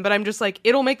bullying them, but I'm just like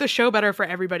it'll make the show better for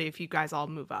everybody if you guys all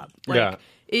move up. Like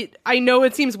Yeah. I know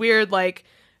it seems weird, like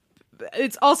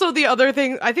it's also the other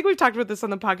thing. I think we've talked about this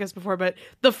on the podcast before, but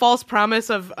the false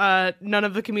promise of none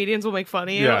of the comedians will make fun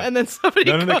of you, Yeah. and then somebody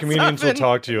None of the goes comedians up will and,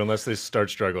 talk to you unless they start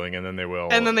struggling, and then they will.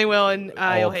 and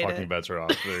all you'll hate fucking it. bets are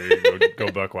off. There you go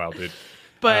buck wild, dude.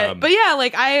 But yeah,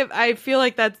 like I feel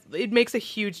like that it makes a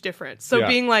huge difference. So Yeah.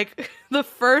 being like the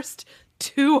first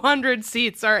 200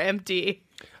 seats are empty.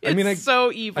 It's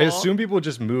so evil. I assume people would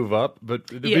just move up, but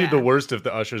it'd be the worst if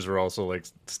the ushers were also like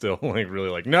still like really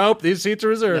like, nope, these seats are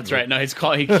reserved. That's right. No,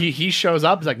 he shows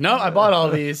up. He's like, no, I bought all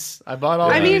these.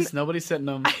 These. Nobody's sitting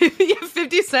them.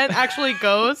 50 Cent actually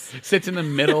goes. Sits in the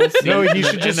middle seat. No, he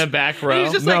should in just the back row.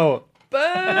 He's just no.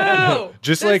 Boo!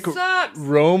 Just this like sucks.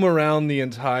 roam around the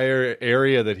entire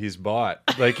area that he's bought.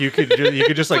 Like you could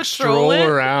just like Patrol stroll it.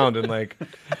 around and like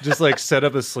just like set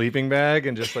up a sleeping bag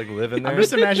and just like live in there. I'm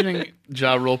just imagining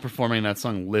Ja Rule performing that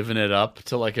song "Living It Up"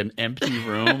 to like an empty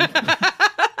room.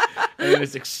 And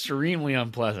it's extremely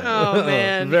unpleasant. Oh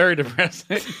man, very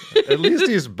depressing. At least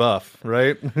he's buff,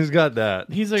 right? He's got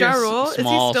that. He's like Ja a Rule? Is he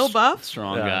small, still buff?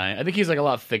 strong Yeah. guy. I think he's like a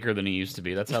lot thicker than he used to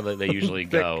be. That's how they usually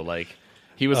go. Like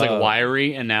he was like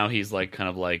wiry, and now he's like kind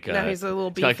of like now he's a little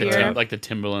he's got beefier. like the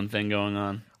Timberland thing going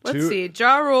on. Let's see.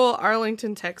 Ja Rule,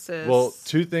 Arlington, Texas. Well,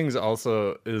 two things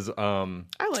also is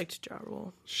I liked Ja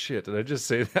Rule. shit. Did I just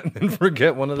say that and then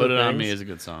forget one of the Put It things? On Me is a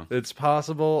good song. It's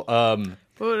possible.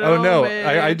 Put it Oh on no, me.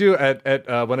 I do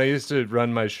at when I used to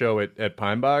run my show at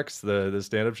Pine Box, the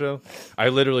stand up show. I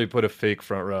literally put a fake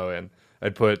front row in.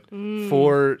 I'd put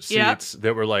 4 seats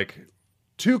that were like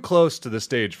too close to the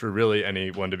stage for really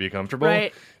anyone to be comfortable.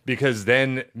 Right. Because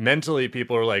then mentally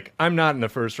people are like, I'm not in the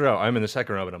first row, I'm in the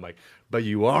second row, and I'm like, but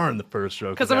you are in the first row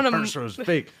because 'Cause I'm that gonna- first row is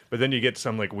fake. But then you get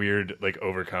some like weird, like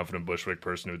overconfident Bushwick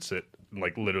person who would sit and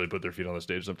like literally put their feet on the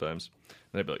stage sometimes,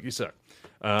 and I'd be like, you suck.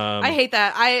 I hate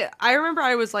that. I remember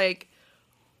I was like,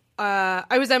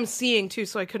 I was emceeing too,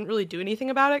 so I couldn't really do anything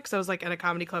about it because I was like at a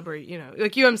comedy club where, you know,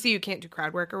 like UMC, you can't do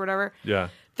crowd work or whatever. Yeah.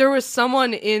 There was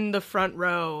someone in the front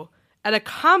row at a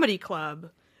comedy club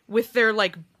with their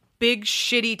like big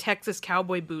shitty Texas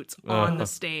cowboy boots on the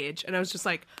stage, and I was just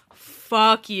like,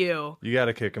 fuck you. You got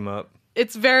to kick him up.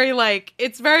 It's very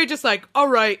just like, all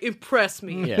right, impress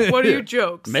me. Yeah. What are your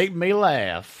jokes? Make me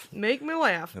laugh. Make me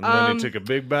laugh. And then he took a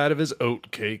big bite of his oat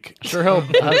cake. Sure hope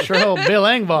Bill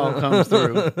Engvall comes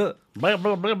through. Blah,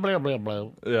 blah, blah, blah, blah, blah.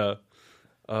 Yeah.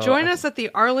 Join us at the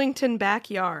Arlington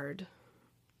backyard.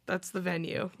 That's the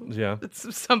venue. Yeah.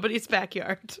 It's somebody's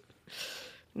backyard.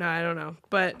 No, I don't know.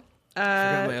 But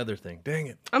Forgot my other thing. Dang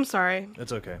it. I'm sorry.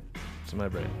 That's okay. It's in my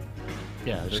brain.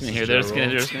 Yeah, they're just This gonna is hear. They're Ja just Rule. gonna,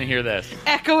 they're just gonna hear this.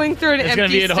 Echoing through an It's gonna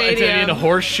empty be it's gonna be stadium. in a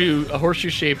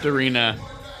horseshoe-shaped arena.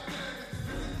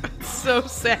 So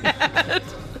sad.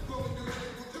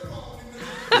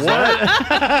 What?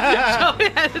 Shelby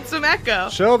had some echo.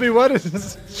 Shelby, what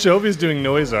is Shelby's doing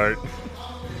noise art?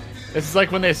 This is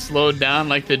like when they slowed down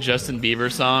like the Justin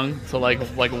Bieber song to like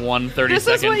 1/32 This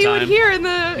is what you time. would hear in the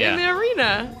Yeah. in the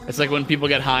arena. It's like when people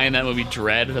get high in that movie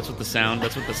Dread. That's what the sound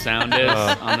is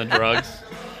on the drugs.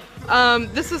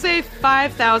 This is a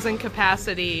 5,000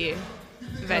 capacity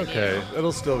venue. Okay,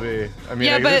 it'll still be. I mean,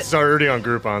 Yeah, I guess but- it's already on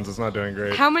Groupons. It's not doing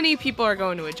great. How many people are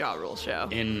going to a Ja Rule show?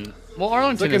 It's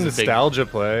Arlington like a is a nostalgia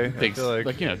play. big, I feel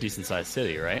like you know, decent sized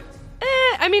city, right?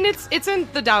 I mean, it's in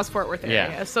the Dallas Fort Worth area,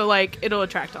 Yeah. so like it'll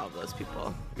attract all of those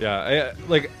people. yeah,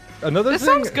 like another This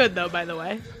thing. song's good though, by the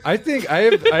way. I think I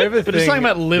have a But thing. just talking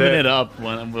about living that- it up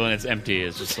when it's empty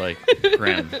is just like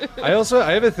grim. I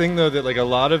have a thing though that like a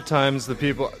lot of times the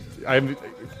people I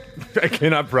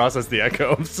cannot process the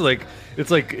echo. It's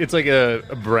like a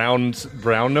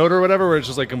brown note or whatever where it's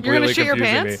just like You're completely gonna shit your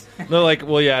confusing pants? me. No, like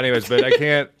well yeah. Anyways, but I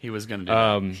can't. He was gonna do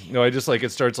that. No, I just like it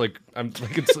starts like I'm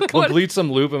like it's complete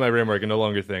some loop in my brain where I can no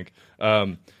longer think.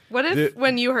 What if The-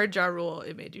 when you heard Ja Rule,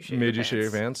 it made you shit Made your you shit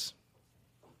your pants? pants?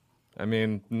 I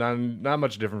mean, not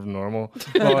much different from normal.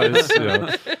 Well, it's, you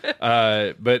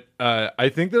know. But I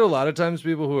think that a lot of times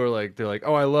people who are like, they're like,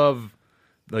 oh, I love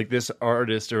like this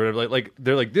artist or whatever. Like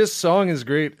they're like, this song is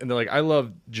great, and they're like, I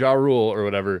love Ja Rule or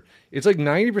whatever. It's like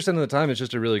 90% of the time, it's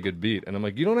just a really good beat, and I'm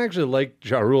like, you don't actually like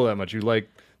Ja Rule that much. You like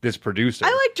this producer. I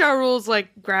like Ja Rule's like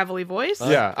gravelly voice.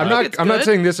 Yeah, I think it's I'm not good.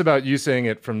 saying this about you saying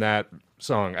it from that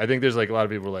song. I think there's like a lot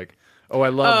of people who are like, oh, I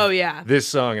love Oh, yeah. this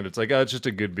song, and it's like, oh, it's just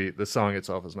a good beat. The song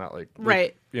itself is not like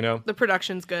Right. you know. The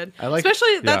production's good. I like-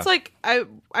 Especially that's Yeah. like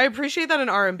I appreciate that in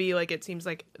R&B. Like it seems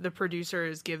like the producer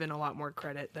is given a lot more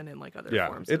credit than in like other Yeah,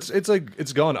 forms. it's like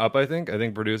it's gone up. I think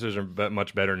producers are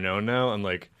much better known now, and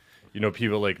like you know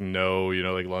people like know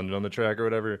like London on the Track or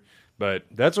whatever. But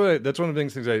that's one of the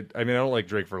things I mean I don't like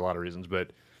Drake for a lot of reasons, but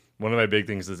one of my big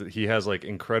things is that he has like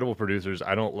incredible producers.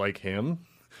 I don't like him,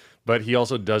 but he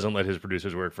also doesn't let his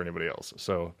producers work for anybody else.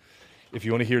 So if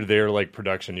you want to hear their like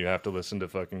production, you have to listen to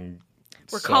fucking.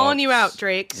 We're calling you out,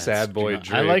 Drake. Sad boy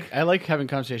Drake. I like having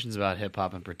conversations about hip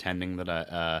hop and pretending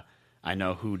that I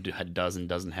know who does and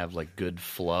doesn't have like good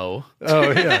flow. Oh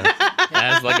yeah,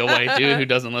 As like a white dude who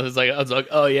doesn't listen, it's like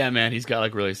oh yeah, man, he's got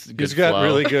like really good. he's got flow.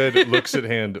 really good looks at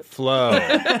hand flow.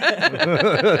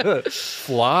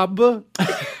 Flob.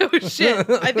 shit.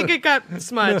 I think it got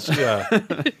smudged. Yeah.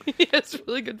 It's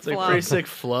really good It's like flow. pretty sick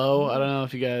flow. I don't know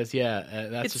if you guys,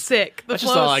 that's It's just sick. The That's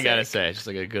just flow all is I gotta sick. say. It's just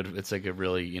like a good. It's like a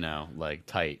really like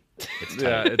tight. It's tight.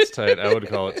 Yeah, it's tight. I would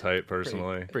call it tight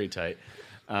personally. Pretty tight.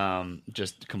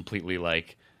 Just completely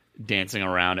like dancing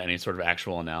around any sort of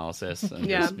actual analysis and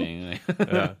Yeah. just being like,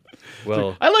 Yeah.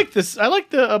 Well, I like this. I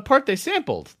like the part they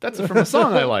sampled. That's from a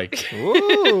song I like.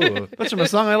 ooh, That's from a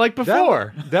song I liked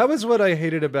before. that was what I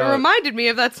hated It about. reminded me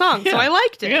of that song, so I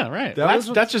liked it. Yeah, right. That That's,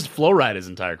 was- that's just Flo Rida's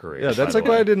entire career. Yeah, that's by like the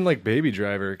why way. I didn't like Baby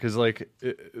Driver, because like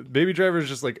Baby Driver is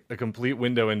just like a complete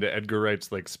window into Edgar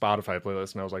Wright's like Spotify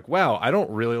playlist, and I was like, wow, I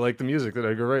don't really like the music that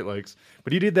Edgar Wright likes,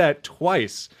 but he did that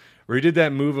twice, where he did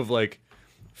that move of like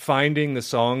finding the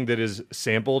song that is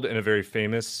sampled in a very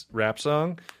famous rap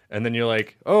song, and then you're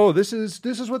like, oh, this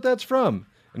is what that's from,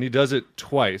 and he does it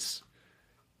twice.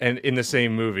 And in the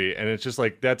same movie, and it's just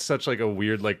like that's such like a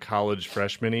weird like college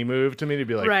freshman-y move to me to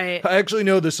be like, Right. I actually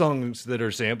know the songs that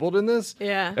are sampled in this.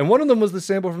 Yeah. And one of them was the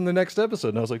sample from the next episode,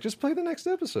 and I was like, just play the next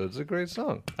episode. It's a great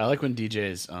song. I like when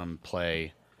DJs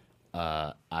play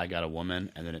I Got a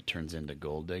Woman and then it turns into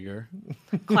Gold Digger.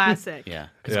 Classic. Yeah.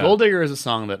 Because Yeah. Gold Digger is a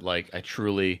song that like I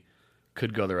truly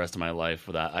could go the rest of my life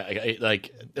without. I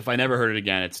like if I never heard it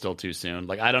again, it's still too soon.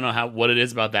 Like I don't know what it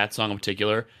is about that song in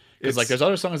particular. Because like there's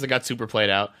other songs that got super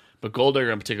played out, but Gold Digger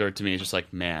in particular to me is just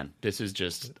like, man, this is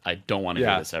just I don't want to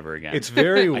Yeah. hear this ever again. It's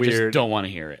very I just weird. don't want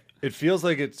to hear it. It feels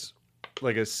like it's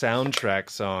like a soundtrack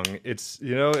song. It's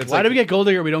it's Why like, do we get Gold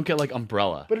Digger? We don't get like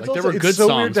Umbrella. But it's Like there also- were it's good so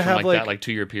weird songs to from have, like like- that like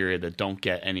 2 year period that don't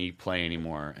get any play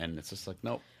anymore, and it's just like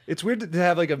nope. It's weird to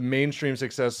have like a mainstream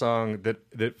success song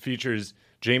that features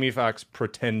Jamie Foxx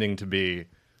pretending to be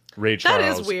Ray That is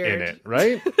Charles weird. in it,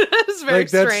 right? That's very like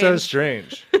that's so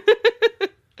strange. strange.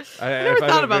 I never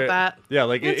thought about that. Yeah,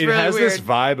 like That's it really has this weird.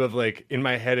 vibe of like in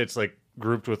my head, it's like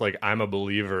grouped with like I'm a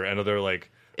Believer and other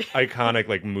like iconic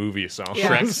like movie songs. Yeah.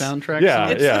 Shrek soundtrack. Yeah,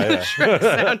 songs? yeah. Shrek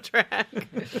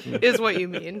soundtrack is what you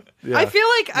mean. I feel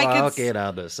like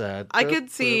I could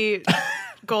see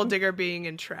Gold Digger being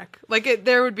in Shrek. Like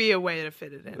there would be a way to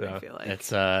fit it in. I feel like It's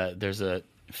there's a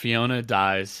Fiona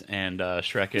dies and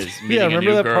Shrek is meeting Yeah, a remember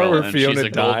new that girl part where and Fiona she's a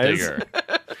gold dies? digger.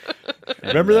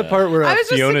 Remember that part where I was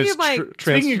just Fiona's thinking, like,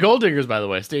 Speaking of gold diggers, by the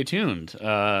way, stay tuned in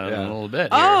a little bit.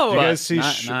 Oh. here. You But guys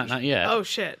see not yet. oh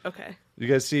shit. Okay. You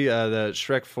guys see the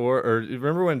Shrek 4? Or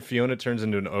remember when Fiona turns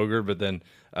into an ogre, but then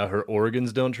her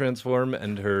organs don't transform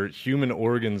and her human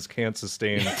organs can't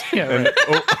sustain an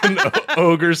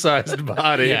ogre-sized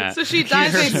body? Yeah. So she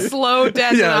dies a slow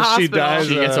death in the Yeah, she hospital. dies.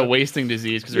 She gets a wasting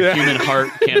disease because her human heart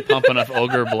can't pump enough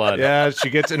ogre blood. Yeah, she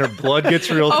gets, and her blood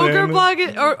gets real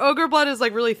thin. Ogre blood is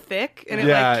like really thick, and it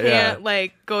Yeah, like yeah. can't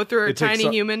like go through her It takes tiny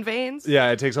a- human veins.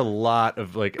 Yeah, it takes a lot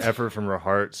of like effort from her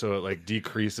heart, so it like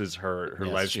decreases her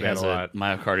Yes, she lifespan has a lot.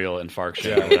 myocardial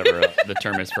infarction, or whatever the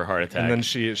term is for heart attack. And then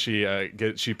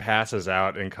she passes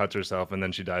out and cuts herself, and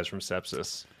then she dies from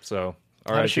sepsis. So,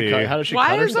 how does she R.I.P.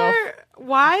 cut herself?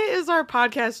 Why is our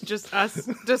podcast just us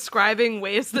describing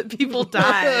ways that people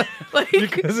die? Like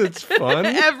Because it's fun.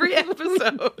 every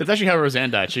episode. It's actually how Roseanne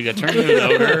died. She got turned into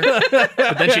an ogre,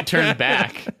 but then she turned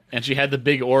back, and she had the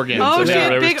big organs. Oh, so she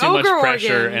had there was big too much ogre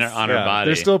pressure organs. on her body.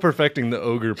 They're still perfecting the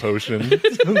ogre potion.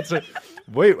 So-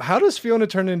 wait, how does Fiona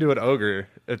turn into an ogre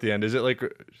at the end? Is it like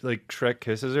Shrek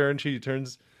kisses her and she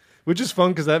turns? Which is fun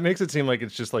because that makes it seem like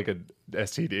it's just like a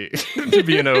STD to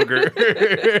be an ogre,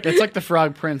 It's like the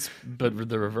Frog Prince, but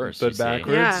the reverse. but you see.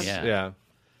 backwards. Yeah. Yeah.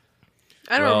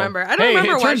 I don't Well, remember. I don't Hey,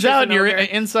 remember it why turns she's out an you're ogre.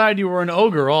 inside. You were an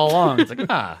ogre all along. It's like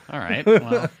all right.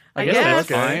 Well, I guess that's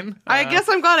guess. fine. I guess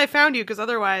I'm glad I found you because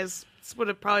otherwise this would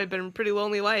have probably been a pretty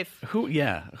lonely life. Who?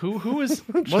 Yeah. Who was?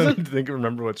 Trying Wasn't to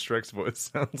remember what Shrek's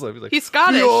voice sounds like. He's like, He's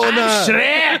Scottish.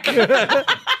 Shrek?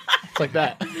 It's like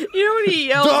that. You know when he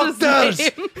yells Doctors,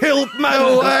 his name? help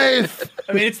my wife!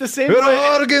 I mean, it's the same.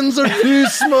 Her organs are too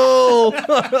small.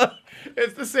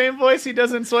 It's the same voice he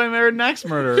does in So I Married an Axe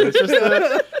Murderer. It's just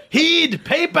the heed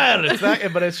paper. It's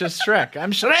that, but it's just Shrek.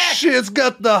 I'm Shrek. She's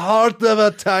got the heart of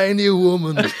a tiny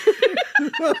woman.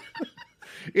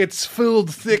 It's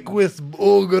filled thick with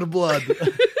ogre blood.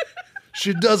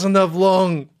 She doesn't have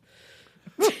long.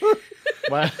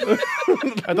 Wow.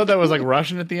 I thought that was like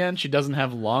Russian at the end. She doesn't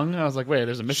have lung. I was like, wait,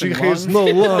 there's a She missing has lung.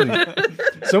 no lung.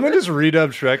 someone just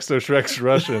redubbed Shrek so Shrek's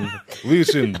Russian.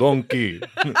 Listen, donkey.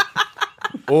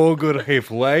 Ogre have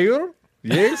fire?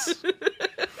 Yes?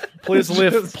 Please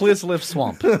live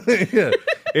swamp. Yeah.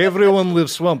 Everyone live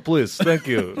swamp, please. Thank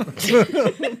you.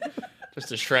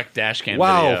 Just a Shrek dash cam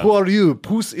Wow, video. who are you?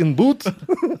 Puss in boot?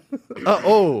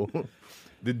 Oh.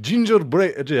 The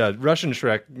gingerbread. Yeah, Russian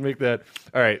Shrek. Make that.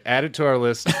 All right, add it to our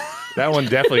list. That one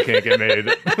definitely can't get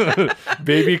made.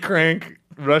 Baby Crank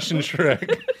Russian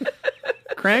Shrek.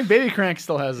 Crank, Baby Crank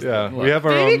still has. Yeah, look. we have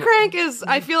our Baby own. Crank is.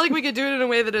 I feel like we could do it in a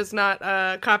way that is not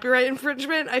copyright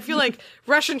infringement. I feel like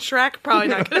Russian Shrek probably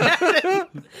not gonna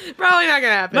happen. Probably not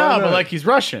gonna happen. No, but like he's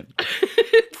Russian.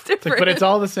 it's different. But it's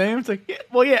all the same. It's like, yeah,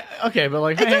 well, yeah, okay, but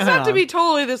like, It doesn't hang have to on. be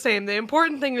totally the same. The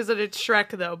important thing is that it's Shrek,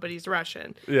 though, but he's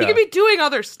Russian. Yeah. He could be doing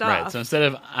other stuff. Right. So instead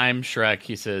of I'm Shrek,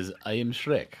 he says I am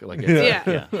Shrek. Like, it's,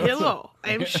 yeah. Hello,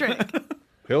 I'm Shrek.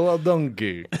 Hello,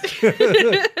 donkey.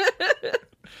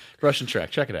 Russian Shrek.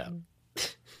 Check it out.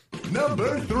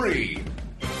 Number 3.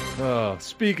 Oh,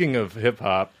 speaking of hip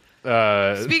hop,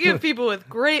 Speaking of people with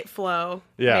great flow,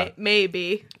 Yeah.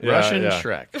 maybe. Russian yeah.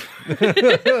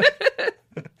 Shrek.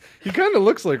 He kind of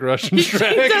looks like Russian He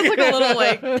Shrek. does look a little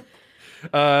like.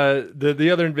 The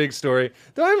other big story,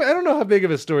 though I don't know how big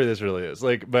of a story this really is.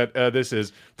 Like, but this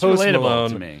is Post relatable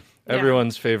Malone, to me.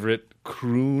 everyone's favorite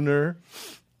crooner.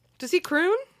 Does he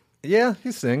croon? Yeah,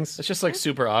 he sings. It's just like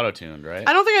super auto-tuned, right?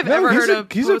 I don't think I've ever heard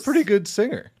of. He's a pretty good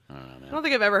singer. I don't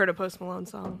think I've ever heard a Post Malone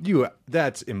song.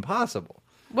 That's impossible.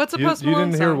 What's a You Post Malone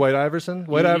didn't song? hear White Iverson?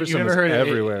 White You Iverson never was heard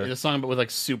everywhere. a song, but with like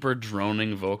super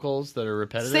droning vocals that are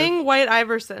repetitive. Sing White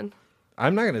Iverson.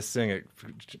 I'm not going to sing it.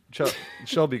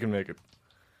 Shelby can make it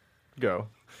go.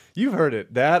 You've heard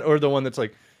it. That or the one that's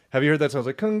like, have you heard that song? It's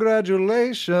like,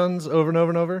 congratulations, over and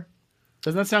over and over.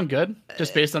 Doesn't that sound good?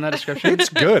 Just based on that description. It's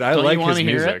good. I Don't like you wanna his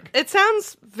hear music. It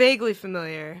sounds vaguely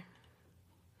familiar.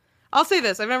 I'll say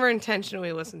this: I've never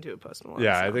intentionally listened to a Post Malone.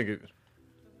 Yeah, song. I think it.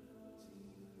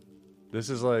 This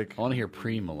is like I want to hear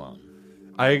pre-Malone.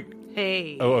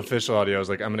 Hey. official audio. I was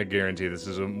like, I'm gonna guarantee this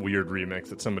is a weird remix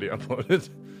that somebody uploaded.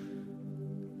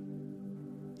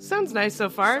 Sounds nice so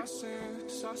far.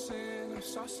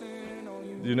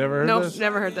 You never heard Nope, this?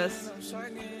 never heard this.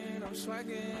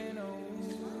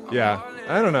 Yeah,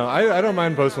 I don't know. I don't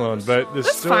mind Post Malone, but this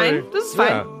This is story. fine. This is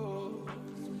yeah. fine.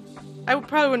 I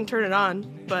probably wouldn't turn it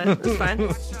on, but it's fine.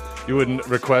 You wouldn't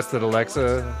request that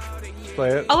Alexa play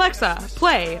it? Alexa,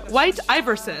 play White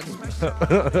Iverson. Is that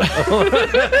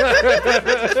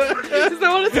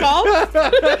what it's called?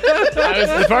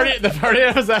 The party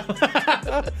I was at.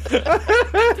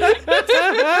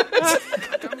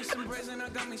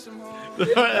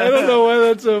 I don't know why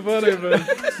that's so funny,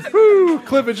 but woo,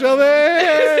 clip it, Shelby.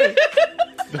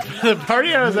 The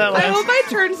party I was at I last. hope I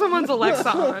turn someone's Alexa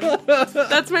on.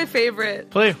 That's my favorite.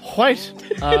 Play White.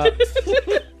 I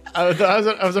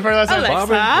was a party last night.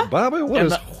 Alexa. Bobby, what And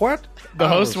is the- what? The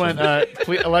host went,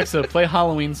 Alexa, play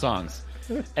Halloween songs.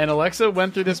 And Alexa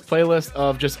went through this playlist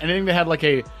of just anything that had like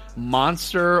a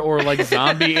monster or like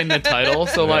zombie in the title.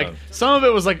 So like some of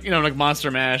it was like, like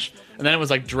Monster Mash. And then it was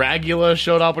like Dragula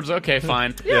showed up, which is okay,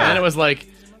 fine. Yeah. And then it was like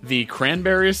the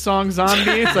Cranberries song Zombie.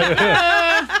 It's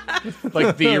like,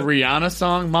 like the Rihanna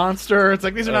song Monster. It's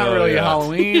like, these are not really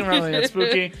Halloween, really not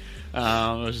spooky. It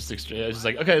was just extreme. It was just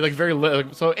like, okay,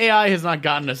 like so AI has not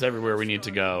gotten us everywhere we need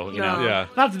to go. You know, No. Yeah.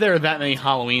 not that there are that many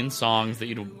Halloween songs that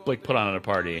you'd like put on at a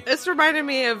party. This reminded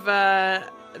me of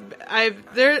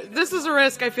this is a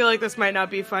risk. I feel like this might not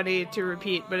be funny to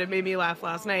repeat, but it made me laugh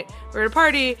last night. We're at a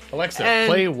party. Alexa, and,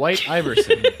 play White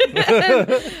Iverson.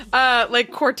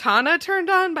 like Cortana turned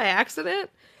on by accident.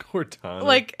 Cortana.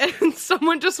 Like, and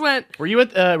someone just went. Were you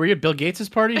at Bill Gates'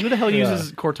 party? Who the hell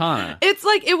uses Cortana? It's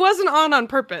like it wasn't on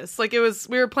purpose. Like it was.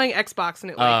 We were playing Xbox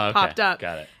and it like Okay. popped up.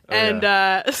 Got it.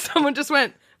 And someone just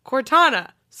went,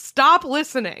 Cortana, stop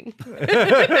listening.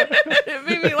 It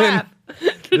made me laugh.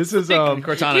 this is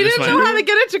Cortana He just didn't know went. how to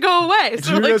get it to go away.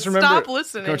 So you like, guys remember- stop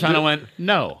listening. Cortana went,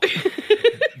 no.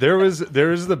 there was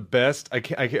the best. I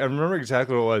remember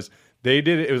exactly what it was. They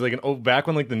did it. It was like back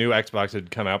when like the new Xbox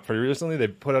had come out pretty recently. They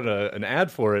put out an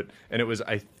ad for it, and it was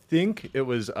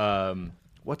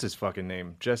what's his fucking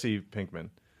name? Jesse Pinkman.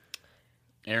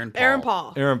 Aaron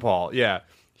Paul. Aaron Paul. Yeah,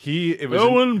 it was.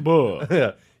 Owen Bull.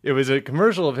 Yeah, it was a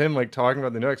commercial of him like talking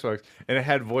about the new Xbox, and it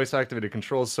had voice activated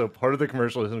controls. So part of the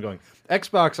commercial is him going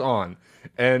Xbox on,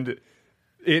 and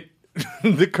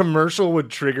the commercial would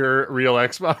trigger real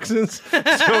Xboxes. So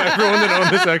everyone that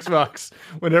owned this Xbox,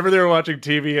 whenever they were watching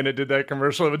TV and it did that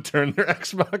commercial, it would turn their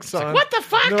Xbox on. what the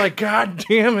fuck? And they're like, God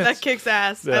damn it! That kicks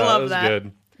ass. Yeah, I love was that.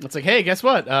 Good. It's like, hey, guess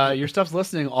what? Your stuff's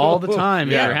listening all the time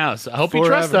Yeah. in your house. I hope you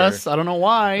trust Forever. us. I don't know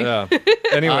why. Yeah.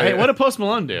 Anyway, Hey, what did Post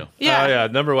Malone do? Yeah. yeah.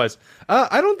 Number wise,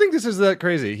 I don't think this is that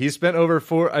crazy. He spent over it's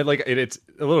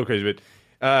a little crazy, but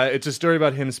it's a story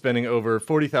about him spending over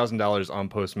 $40,000 on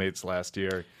Postmates last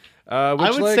year. I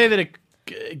would say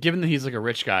that given that he's like a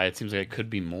rich guy, it seems like it could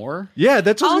be more. Yeah,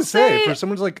 that's what I I'll was gonna say. say For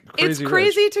someone's like crazy It's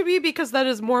crazy to me because that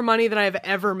is more money than I've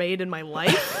ever made in my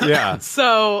life. rich. Yeah.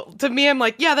 So to me, I'm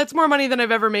like, yeah, that's more money than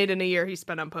I've ever made in a year he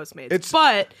spent on Postmates. It's-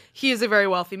 But he is a very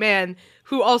wealthy man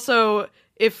who also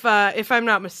if I'm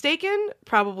not mistaken,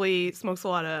 probably smokes a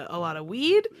lot of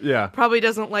weed. Yeah. Probably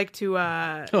doesn't like to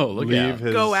Look Leave out.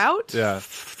 his, go out. Yeah.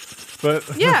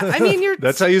 But Yeah, I mean, you're.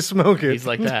 that's how you smoke it. He's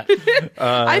like that.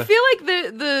 I feel like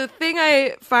the thing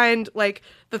I find, like,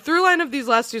 the through line of these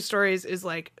last two stories is,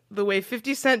 like, the way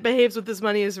 50 Cent behaves with his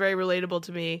money is very relatable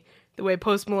to me. The way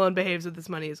Post Malone behaves with his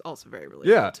money is also very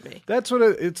relatable to me. That's what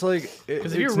it's like. Because if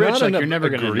It's you're rich, not like an you're never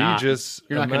gonna egregious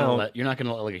you're not gonna amount.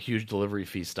 let like a huge delivery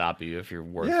fee stop you if you're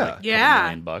worth Yeah. like a couple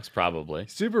Yeah. $1 probably.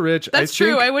 Super rich. That's I true.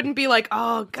 think- I wouldn't be like,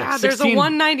 oh god, like there's a 16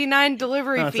 $1.99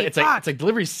 delivery No, fee. it's Fuck. like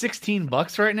delivery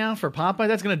 $16 right now for Popeye.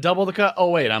 That's gonna double the cut. Oh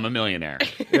wait, I'm a millionaire.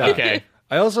 Okay.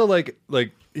 I also like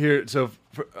here. So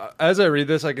as I read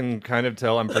this, I can kind of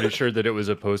tell. I'm pretty sure that it was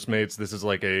a Postmates. This is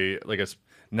like a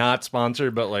not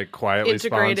sponsored, but like quietly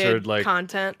Integrated sponsored. Like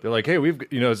content. they're like, hey,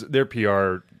 their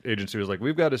PR agency was like,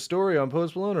 we've got a story on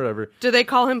Post Malone or whatever. Do they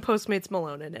call him Postmates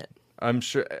Malone in it? I'm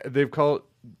sure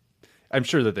I'm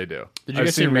sure that they do. Did you I've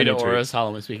guys see seen many Rita Ora's tweets.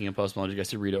 Halloween? Speaking of Post Malone, did you guys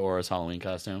see Rita Ora's Halloween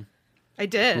costume? I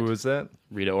did. Who was that?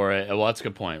 Rita Ora. Well, that's a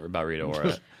good point about Rita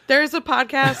Ora. There's a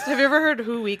podcast. Have you ever heard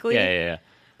Who Weekly? yeah.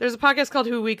 There's a podcast called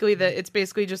Who Weekly that it's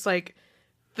basically just like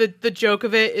the joke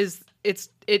of it is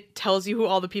it tells you who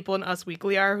all the people in Us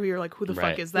Weekly are, who you're like, who the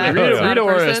fuck is that? Rita, It's not Rita a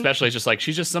Ora person. especially is just like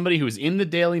she's just somebody who's in the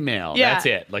Daily Mail. Yeah, That's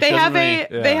it. Like they she have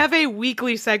doesn't really- they have a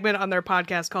weekly segment on their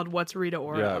podcast called What's Rita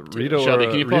Ora Yeah, Up to? Rita Shelby,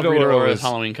 Ora. can you pull up Rita Rita Ora Ora's was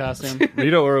Halloween costume?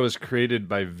 Rita Ora was created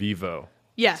by Vivo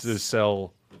Yes. to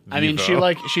sell. I mean,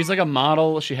 Vivo. she's like a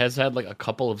model. She has had like a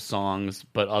couple of songs,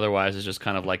 but otherwise is just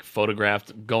kind of like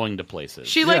photographed going to places.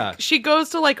 She Yeah. she goes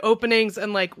to like openings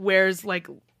and like wears like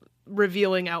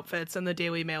revealing outfits, and the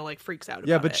Daily Mail like freaks out.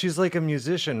 Yeah, about but it. she's like a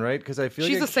musician, right? Because I feel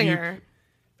she's like a singer.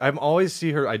 I'm always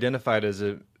see her identified as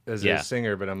a Yeah.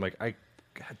 singer, but I'm like I've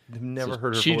never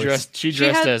heard her She voice. dressed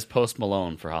had- as Post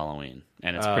Malone for Halloween,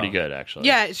 and it's pretty good actually.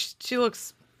 Yeah, she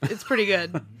looks. It's pretty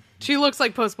good. She looks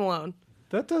like Post Malone.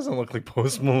 That doesn't look like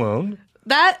Post Malone.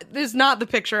 That is not the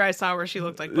picture I saw where she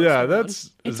looked like Post Yeah, Malone. that's.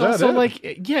 Is It's that also it? like,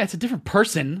 it's a different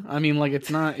person. I mean, like, it's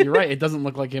not. You're right. It doesn't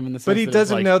look like him in the sense. But he that it's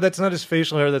doesn't like, know. That's not his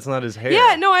facial hair. That's not his hair.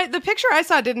 Yeah, no, the picture I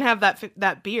saw didn't have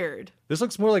that beard. This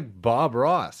looks more like Bob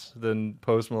Ross than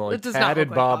Post Malone. Like It does not tatted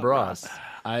look like Bob Ross.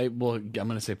 I'm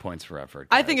gonna say points for effort.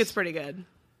 I think guys. it's pretty good.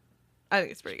 I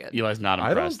think it's pretty good. Eli's not I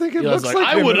impressed. don't think it Eli's looks like like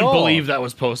I him at wouldn't all." believe that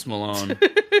was Post Malone,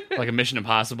 like a Mission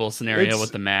Impossible scenario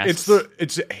with the mask.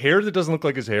 It's hair that doesn't look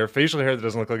like his hair, facial hair that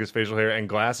doesn't look like his facial hair, and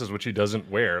glasses which he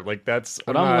doesn't wear. Like that's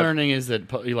What I'm I'm not- learning is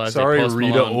that Eli's Sorry, a Post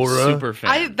Rita Malone Ora. super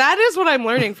fan. That is what I'm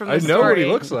learning from I this know story. what he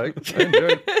looks like. I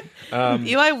enjoy it.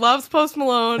 Eli loves Post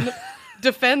Malone,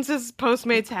 defends his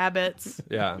Postmates habits,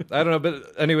 Yeah, I don't know,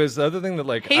 but anyways, the other thing that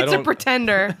like I hates a don't,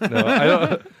 pretender.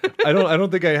 no, I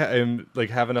don't think I am like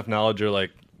have enough knowledge or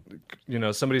like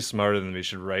somebody smarter than me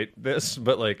should write this,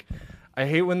 but like I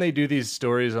hate when they do these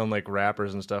stories on like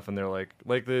rappers and stuff, and they're like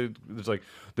it's like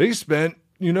they spent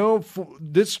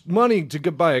this money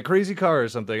to buy a crazy car or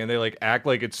something, and they like act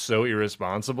like it's so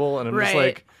irresponsible, and I'm just Right.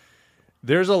 like,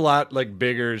 there's a lot like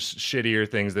bigger, shittier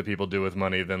things that people do with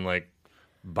money than like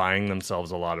buying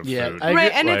themselves a lot of Yeah, food. I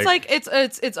Right, and it's like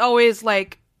it's always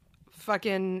like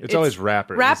fucking. It's always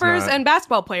rappers. It's rappers not- and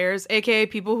basketball players, aka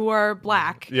people who are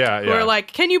black. Yeah, who yeah. are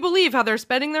like, can you believe how they're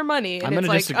spending their money? And I'm it's gonna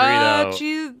like, disagree, though.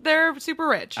 Geez, they're super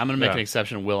rich. I'm gonna make Yeah. an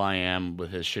exception. Will I Am with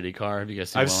his shitty car. Have you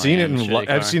guys seen? I've Will seen I it Am's in shitty I've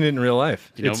car? seen it in real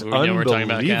life. You know- It's you know what we're talking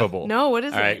about, Kat? unbelievable. No, what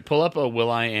is All it? right, pull up a Will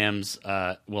I Am's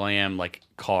Will I Am like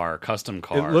car, custom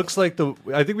car. It looks like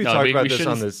I think we No, talked we about this shouldn't-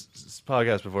 on this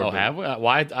podcast before. Oh, but have we?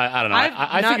 Why? I don't know. I've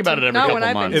I not think about it to- every not couple when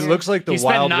I've been months. It looks like the he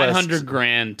spent Wild West.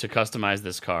 $900,000 to customize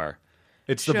this car,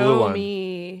 It's the Show blue one.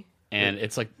 me. and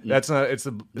it's like That's not. It's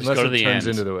the unless go to it the turns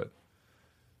end. into it.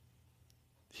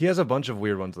 He has a bunch of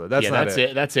weird ones though. That's yeah, not that's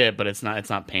it. That's it. But it's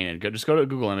not painted. Just go to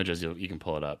Google Images. You can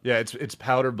pull it up. Yeah, it's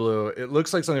powder blue. It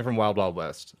looks like something from Wild Wild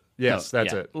West. Yes, No,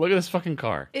 that's yeah. it. Look at this fucking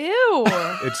car. Ew.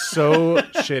 It's so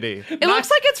shitty. It looks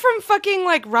like it's from fucking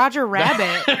like Roger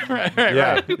Rabbit.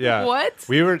 Yeah, yeah. What?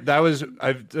 We were. That was.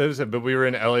 But we were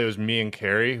in LA. It was me and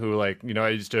Carrie, who I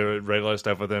used to write a lot of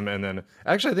stuff with him, and then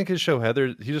actually I think his show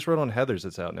Heather. He just wrote on Heather's.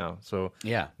 It's out now. So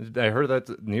Yeah. I heard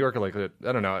that New York like it.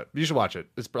 I don't know. You should watch it.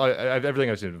 It's probably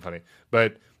everything I've seen has been funny.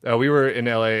 But we were in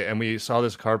LA and we saw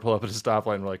this car pull up at a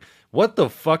stoplight and we're like, what the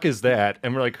fuck is that?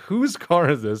 And we're like, whose car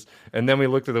is this? And then we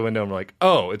looked through the window and we're like,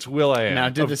 oh, it's Will I Am. Now,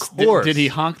 of course. did he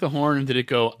honk the horn and did it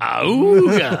go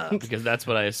auga? Because that's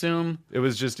what I assume. It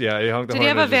was just he honked the Did horn. he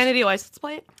have and a it was vanity license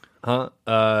plate? Huh?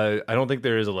 I don't think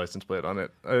there is a license plate on it.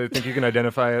 I think you can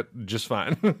identify it just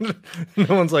fine.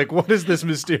 No one's like, what is this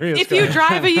mysterious If car? you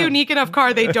drive a unique enough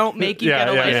car, they don't make you Yeah, get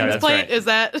a yeah, yeah, license that's plate. right. Is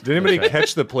that? Did anybody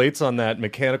catch the plates on that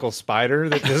mechanical spider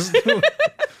that just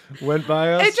went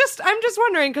by us. I'm just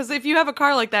wondering, because if you have a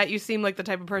car like that, you seem like the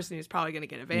type of person who's probably going to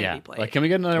get a vanity Yeah. plate. Like, can we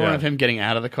get another one Yeah. of him getting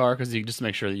out of the car? Because you just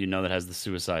make sure that you know that has the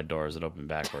suicide doors that open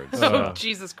backwards. Oh,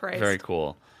 Jesus Christ. Very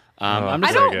cool. I I'm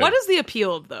just, don't- What is the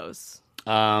appeal of those?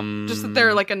 Just that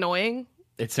they're like annoying?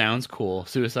 it sounds cool.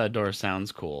 Suicide door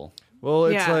sounds cool. Well,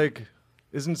 it's Yeah. like,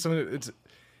 isn't something?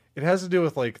 It has to do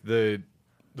with like the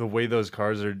way those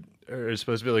cars are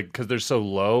supposed to be, like, because they're so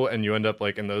low, and you end up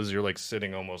like in those, you're like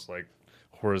sitting almost like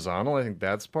horizontal. I think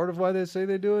that's part of why they say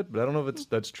they do it, but I don't know if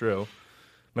that's true.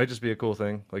 Might just be a cool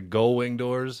thing, like gull wing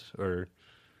doors, or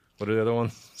what are the other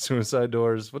ones? Suicide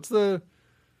doors. What's the?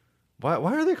 Why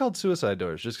are they called suicide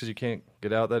doors? Just because you can't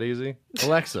get out that easy?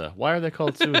 Alexa, why are they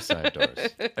called suicide doors?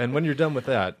 And when you're done with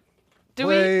that, Do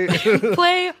play. we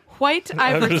play White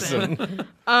Iverson?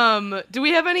 Do we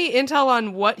have any intel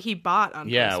on what he bought on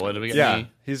Yeah, Postmates? what do we get? Yeah,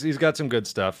 he's got some good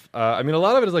stuff. I mean, a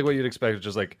lot of it is like what you'd expect, it's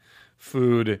just like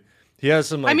food. He has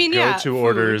some like yeah, go-to food.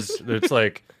 orders. It's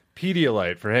like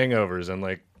Pedialyte for hangovers, and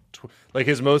like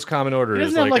his most common order He is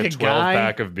doesn't have, like like, a a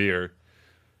 12-pack of beer.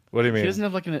 What do you He mean? doesn't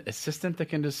have like an assistant that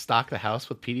can just stock the house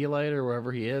with Pedialyte or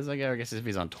wherever he is. I guess if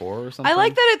he's on tour or something. I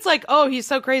like that it's like, oh, he's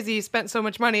so crazy, he spent so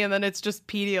much money, and then it's just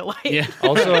Pedialyte. Yeah,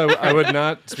 Also, I would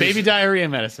not baby diarrhea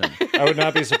medicine. I would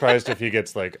not be surprised if he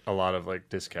gets like a lot of like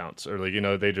discounts, or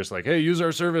like, they just like, hey, use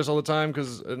our service all the time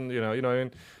because, and you know what I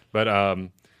mean. But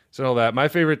so all that. My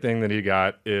favorite thing that he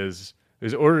got is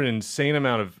ordered an insane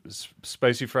amount of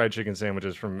spicy fried chicken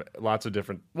sandwiches from lots of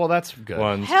different Well, that's good.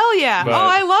 ones. Hell yeah. But- Oh,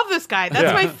 I love this guy. That's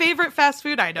Yeah. my favorite fast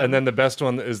food item. And then the best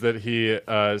one is that he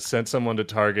sent someone to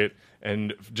Target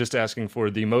and just asking for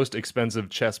the most expensive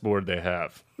chessboard they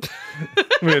have.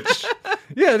 Which,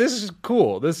 yeah, this is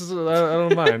cool. This is, I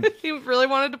don't mind. he really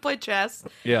wanted to play chess.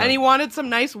 Yeah. And he wanted some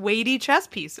nice weighty chess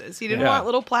pieces. He didn't Yeah. want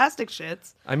little plastic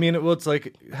shits. I mean, it's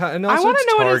like, and I also wanna it's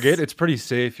know what Target. his- It's pretty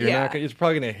safe. Yeah. It's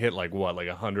probably going to hit like what, like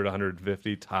 100,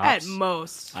 150 At tops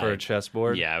most. for a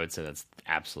chessboard. Yeah, I would say that's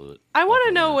absolute. I want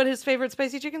to know what his favorite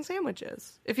spicy chicken sandwich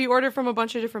is. If you order from a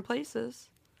bunch of different places.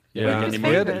 Yeah, his He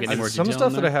had- favorites? Any more some detail stuff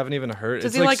on that that? I haven't even heard.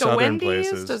 Does it's he like a southern Wendy's?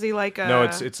 places. Does he like a... No,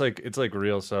 it's like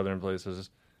real southern places.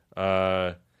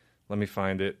 Let me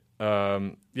find it. Yeah,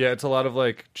 it's a lot of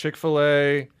like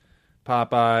Chick-fil-A,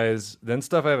 Popeyes, then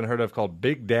stuff I haven't heard of called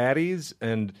Big Daddy's,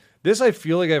 and this I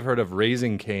feel like I've heard of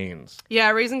Raising Cane's. Yeah,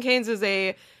 Raising Cane's is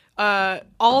a...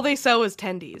 all they sell is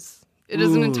tendies. It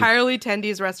is an entirely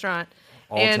tendies restaurant.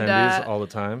 All and, tendies all the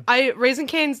time. Raising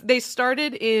Cane's, they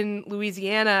started in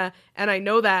Louisiana, and I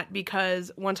know that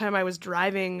because one time I was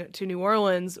driving to New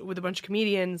Orleans with a bunch of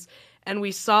comedians, and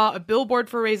we saw a billboard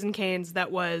for Raising Cane's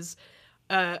that was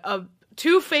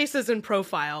two faces in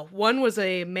profile. One was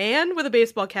a man with a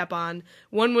baseball cap on,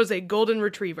 one was a golden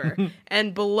retriever,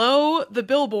 and below the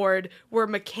billboard were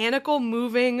mechanical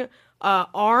moving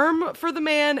arm for the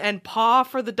man and paw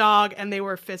for the dog, and they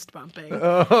were fist bumping.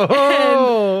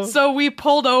 Oh, And so we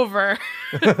pulled over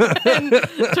and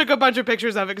took a bunch of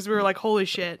pictures of it because we were like, holy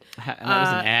shit. And that was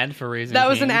an ad for Raising That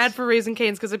was an Cane's? ad for Raising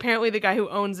Cane's because apparently the guy who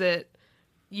owns it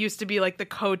used to be like the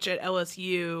coach at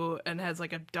LSU and has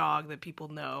like a dog that people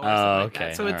know. Or something like okay,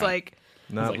 that. So all it's right. like,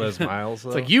 not Les Miles.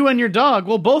 It's like you and your dog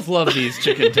will both love these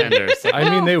chicken tenders. I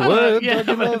mean, they would. Yeah, Don't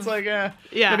you but love- it's like, Yeah.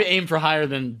 maybe aim for higher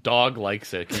than dog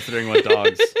likes it, considering what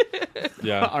dogs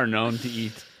yeah, are known to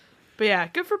eat. but yeah,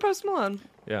 good for Post Malone.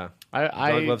 yeah.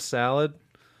 I Dog loves salad.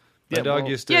 My Yeah, dog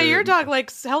well- used to. Yeah, your dog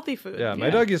likes healthy food. Yeah, my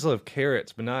Yeah. dog used to love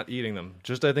carrots, but not eating them.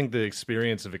 Just I think the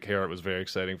experience of a carrot was very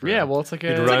exciting for him. Yeah, well, it's like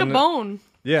He'd a It's like a run- bone.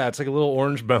 Yeah, it's like a little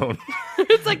orange bone.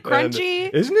 It's like And- crunchy.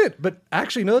 isn't it? But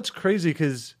actually, no, it's crazy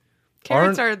because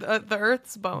Carrots are the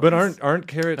Earth's bones. But aren't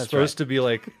carrots supposed to be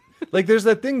like there's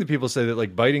that thing that people say that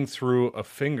like biting through a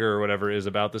finger or whatever is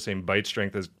about the same bite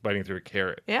strength as biting through a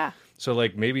carrot. Yeah. So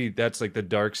like maybe that's like the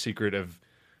dark secret of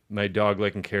my dog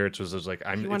liking carrots was like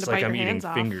wanted it's to like bite I'm your eating hands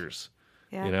off. fingers.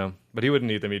 Yeah. You know? But he wouldn't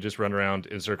eat them. He'd just run around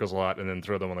in circles a lot and then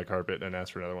throw them on the carpet and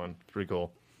ask for another one. It's pretty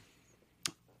cool.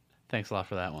 Thanks a lot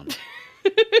for that one.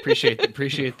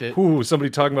 Appreciate the. Ooh, somebody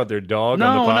talking about their dog No,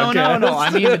 on the no, podcast.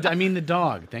 no. I mean the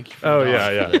dog. Thank you. For Oh, the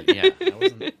dog. yeah.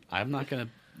 Yeah. I'm not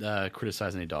gonna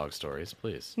criticize any dog stories,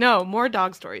 please. No, more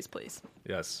dog stories, please.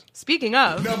 Yes. Speaking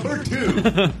of. Number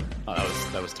 2. Oh,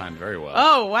 that was timed very well.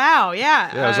 Oh, wow.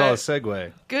 Yeah. Yeah, it was all a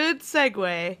segue. Good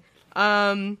segue.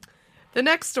 The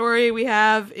next story we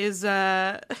have is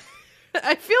I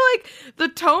feel like the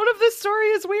tone of this story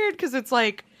is weird because it's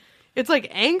like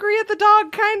angry at the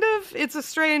dog, kind of. It's a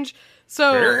strange.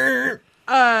 So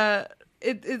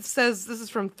it says, this is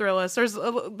from Thrillist.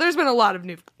 There's been a lot of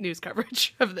news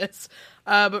coverage of this,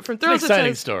 but from It's an Thrillist it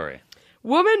exciting says, story.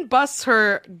 Woman busts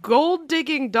her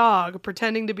gold-digging dog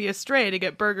pretending to be a stray to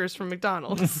get burgers from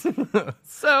McDonald's.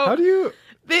 So How do you?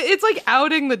 it's like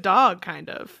outing the dog, kind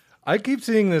of. I keep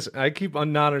seeing this. I keep not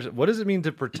understanding. What does it mean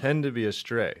to pretend to be a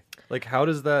stray? Like, how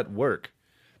does that work?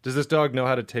 Does this dog know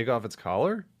how to take off its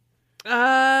collar?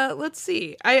 Let's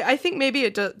see. I think maybe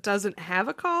it doesn't have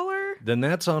a collar. Then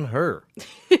that's on her.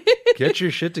 Get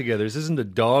your shit together. This isn't the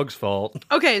dog's fault.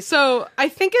 Okay, so I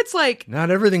think it's like,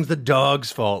 Not everything's the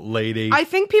dog's fault, lady. I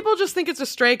think people just think it's a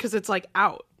stray because it's like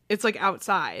out. It's like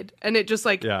outside, and it just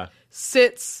like Yeah.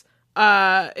 sits.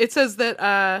 It says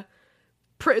that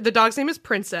the dog's name is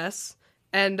Princess,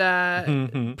 and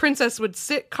Princess would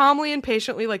sit calmly and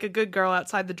patiently like a good girl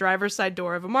outside the driver's side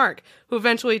door of a Mark, who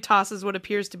eventually tosses what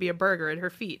appears to be a burger at her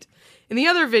feet. In the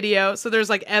other video, so there's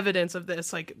like evidence of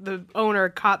this, like the owner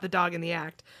caught the dog in the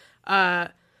act.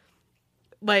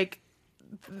 Like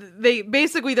they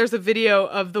basically, there's a video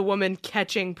of the woman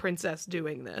catching Princess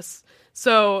doing this.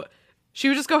 So she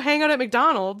would just go hang out at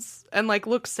McDonald's and like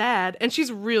look sad, and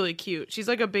she's really cute. She's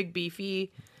like a big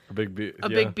beefy. big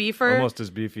beefer. Almost as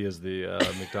beefy as the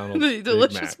McDonald's The Big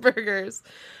delicious Mac. burgers.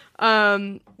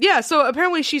 Yeah, so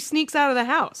apparently she sneaks out of the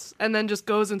house and then just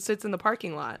goes and sits in the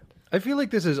parking lot. I feel like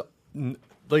this is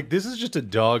just a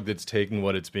dog that's taking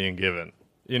what it's being given.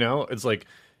 You know, it's like,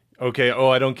 okay,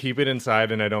 I don't keep it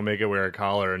inside and I don't make it wear a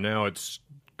collar, and now it's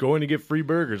going to get free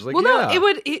burgers. Like, Well, yeah.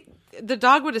 no, the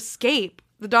dog would escape.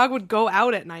 The dog would go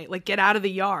out at night, like get out of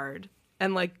the yard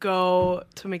and like go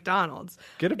to McDonald's.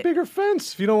 Get a bigger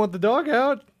fence if you don't want the dog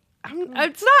out.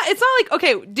 It's not like,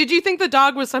 okay, did you think the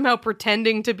dog was somehow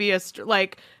pretending to be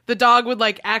like the dog would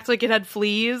like act like it had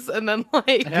fleas and then like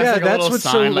It has, Yeah, like, a that's little what's so-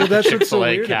 sign, like that's what's so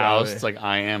Chick-fil-A weird cows. about it. It's like,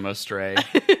 I am a stray.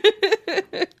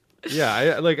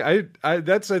 Yeah, I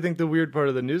that's I think the weird part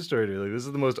of the news story. Like, this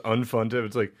is the most unfun tip.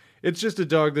 It's like, it's just a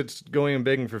dog that's going and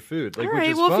begging for food. Like, all which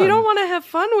right, is well, fun. if you don't want to have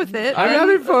fun with it, I'm then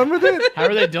having fun with it. How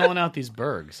are they doling out these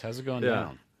burgers? How's it going Yeah.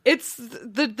 down? it's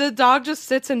the dog just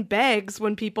sits and begs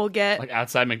when people get Like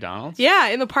outside McDonald's? yeah,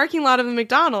 in the parking lot of the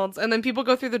McDonald's, and then people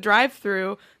go through the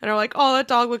drive-through and are like, "Oh, that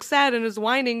dog looks sad and is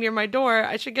whining near my door.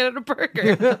 I should get it a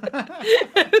burger."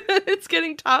 It's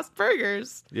getting tossed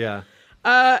burgers. Yeah.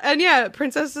 And yeah,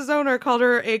 Princess's owner called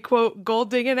her a quote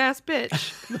gold digging ass bitch.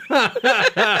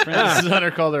 Francis Hunter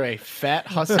called her a fat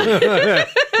hussy.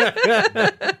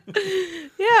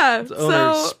 Yeah,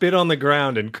 Owner so spit on the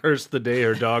ground and cursed the day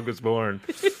her dog was born.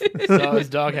 So his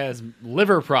dog has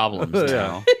liver problems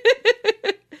now.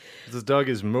 This dog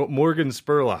is Morgan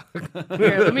Spurlock.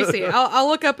 here, let me see. I'll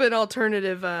look up an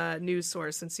alternative news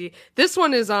source and see. This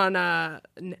one is on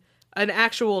an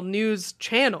actual news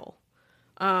channel.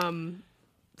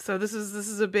 So this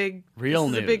is a big Real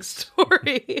this is a big news.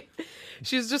 story.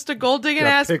 She's just a gold digging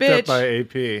Got ass picked up by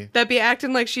bitch AP. that be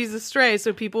acting like she's a stray,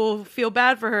 so people feel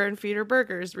bad for her and feed her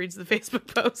burgers. Reads the Facebook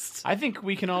post. I think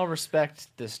we can all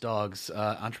respect this dog's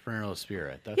entrepreneurial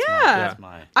spirit. That's Yeah. that's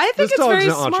my. I think This it's dog's very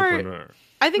an smart. entrepreneur.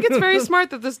 I think it's very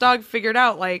smart that this dog figured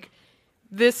out like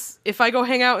this. If I go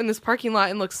hang out in this parking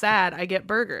lot and look sad, I get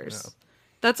burgers.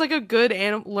 That's like a good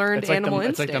learned animal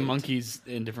It's like instinct. the monkeys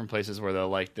in different places where they'll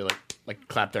like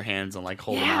clap their hands and like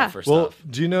hold them Yeah. out for Well, stuff.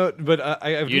 do you know? But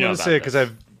I You do know want to about say because this.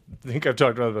 I think I've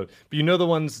talked about it. But you know the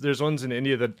ones. There's ones in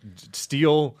India that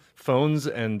steal phones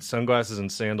and sunglasses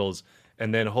and sandals,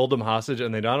 and then hold them hostage.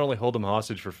 And they not only hold them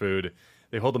hostage for food,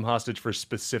 they hold them hostage for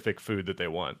specific food that they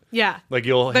want. Yeah. Like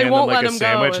you'll They hand them won't like let a 'em go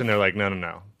sandwich, if- and they're like,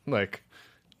 no, like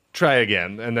try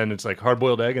again. And then it's like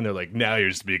hard-boiled egg, and they're like, now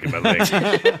you're speaking my language.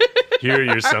 Here are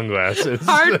your sunglasses.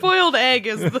 Hard boiled egg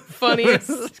is the funniest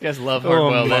These guys love Oh,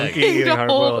 hard-boiled monkey. eggs. thing eating to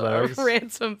hold hard-boiled a eggs.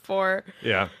 ransom for.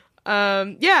 Yeah.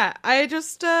 Yeah, I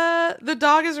just the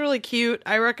dog is really cute.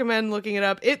 I recommend looking it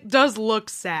up. It does look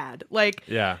sad. Like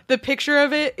Yeah. the picture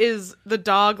of it is the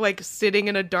dog like sitting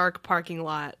in a dark parking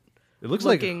lot. It looks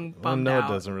Looking like. bummed no, out.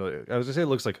 it doesn't really. I was gonna say it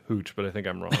looks like hooch, but I think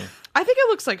I'm wrong. I think it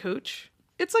looks like hooch.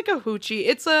 It's like a hoochie.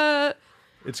 It's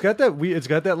got that. It's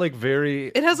got that like very.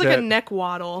 It has like that- a neck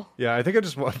waddle. Yeah, I think I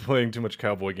just was playing too much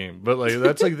cowboy game, but like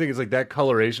that's like the thing. It's like that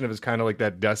coloration of it's kind of like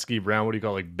that dusky brown. What do you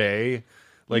call it, like bay?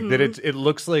 Like that. It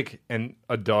looks like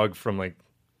a dog from like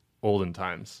olden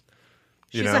times.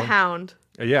 You She's know? a hound.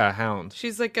 Yeah, a hound.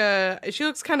 She's like she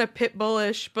looks kind of pit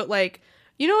bullish, but like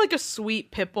like a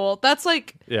sweet pit bull. That's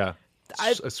like Yeah,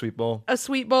 a sweet bowl. a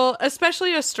sweet bull,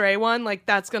 especially a stray one. Like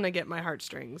that's gonna get my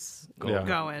heartstrings Yeah.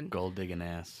 going. Gold digging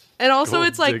ass. And also, Gold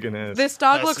it's like digging ass. this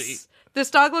dog Pussy.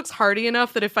 looks hardy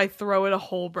enough that if I throw it a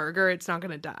whole burger, it's not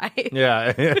gonna die.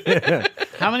 Yeah,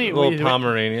 How many little do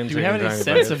Pomeranian. we have taking any time to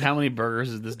sense bite. of how many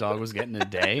burgers this dog was getting a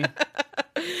day?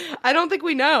 I don't think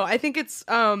we know. I think it's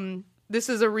this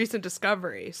is a recent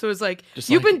discovery. So it's like, Just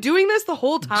you've like- been doing this the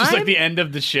whole time? Just like the end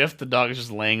of the shift, the dog is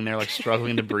just laying there, like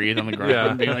struggling to breathe on the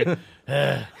ground, being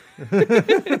like,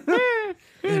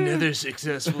 another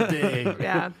successful day.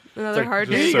 Yeah, another like hard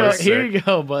just day. so Here you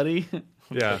go, buddy.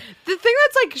 Yeah. The thing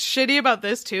that's like shitty about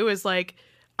this too is like,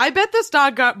 I bet this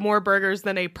dog got more burgers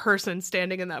than a person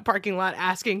standing in that parking lot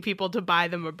asking people to buy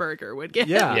them a burger would get.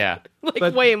 Yeah. Yeah. Like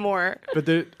But- way more. But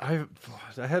I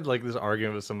had like this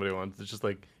argument with somebody once. It's just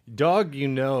like, dog,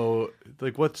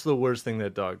 like what's the worst thing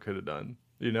that dog could have done?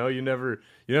 You don't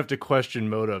have to question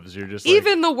motives. You're just like,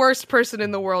 Even the worst person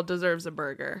in the world deserves a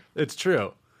burger. it's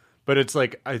true. But it's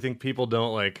like, I think people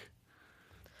don't like,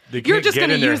 they You're can't just get going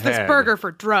to in their use this head. burger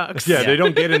for drugs. Yeah, they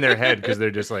don't get in their head because they're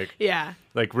just like, Yeah.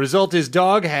 result is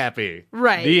dog happy.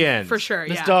 Right. The end. For sure.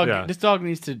 This Yeah. dog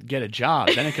needs to get a job.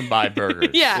 Then it can buy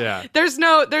burgers. Yeah. Yeah. There's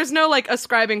no like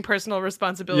ascribing personal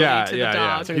responsibility to the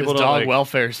dog. It's like People this don't dog like-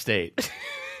 welfare state.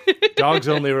 Dogs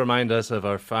only remind us of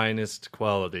our finest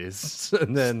qualities.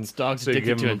 And then This dog's so you addicted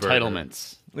give to him a burger.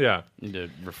 entitlements. Yeah. Need to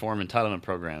reform entitlement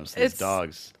programs. These It's-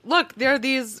 dogs. Look, there are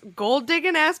these gold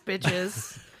digging ass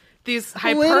bitches, these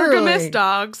Literally. hypergamous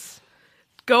dogs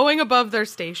going above their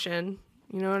station.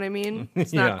 You know what I mean?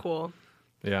 It's not Yeah. cool.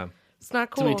 Yeah. It's not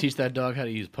cool. Somebody teach that dog how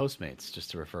to use Postmates,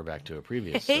 just to refer back to a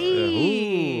previous story.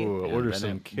 Hey. Ooh, And order then some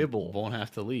it kibble. Won't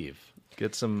have to leave.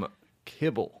 Get some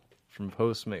kibble from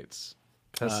Postmates.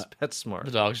 PetSmart.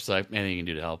 The dog's just like, anything you can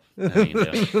do to help. Anything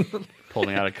you can do.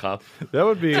 Pulling out a cup. That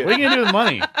would be What are you gonna do with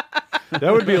money?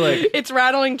 that would be like It's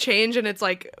rattling change and it's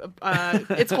like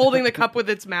it's holding the cup with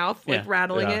its mouth, like Yeah.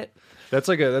 rattling Yeah. it. that's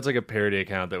like a parody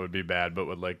account that would be bad, but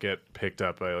would like get picked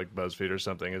up by like BuzzFeed or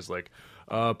something. Is like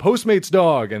Postmates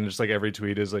dog, and just like every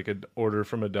tweet is like an order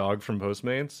from a dog from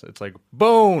Postmates. It's like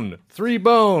bone 3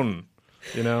 bone.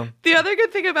 You know. The other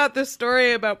good thing about this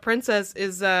story about Princess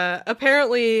is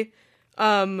apparently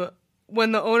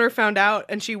when the owner found out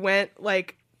and she went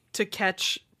like to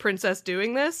catch Princess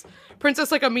doing this,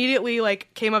 Princess like immediately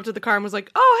like came up to the car and was like,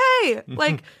 "Oh, hey,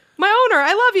 like my owner,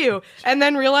 I love you." And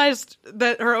then realized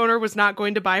that her owner was not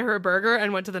going to buy her a burger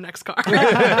and went to the next car.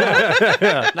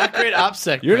 Not great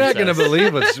OPSEC. You're not princess. gonna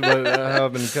believe how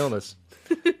I've been killing us.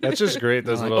 That's just great.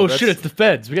 Those little. Oh that's, shit! It's the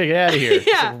feds. We gotta get out of here. It's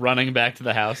Yeah. like running back to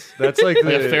the house. That's like Like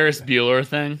the a Ferris Bueller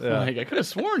thing. Yeah. Like I could have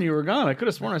sworn you were gone. I could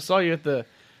have sworn I saw you at the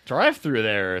drive-through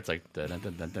there. It's like dun, dun,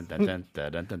 dun, dun, dun, dun,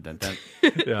 dun, dun, dun, dun, dun.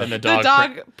 Then the The dog.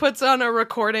 dog puts on a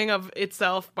recording of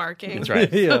itself barking. That's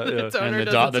right. Yeah, So that yeah. its And owner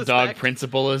the doesn't dog suspect.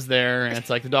 principal is there, and it's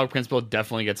like the dog principal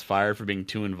definitely gets fired for being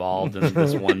too involved in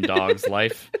this one dog's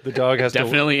life. The dog has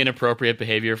Definitely inappropriate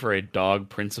behavior for a dog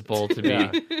principal to be.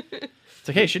 Yeah. It's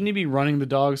like, hey, shouldn't he be running the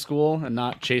dog school and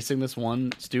not chasing this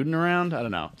one student around? I don't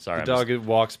know. Sorry, The I'm dog just-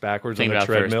 walks backwards on thinking the about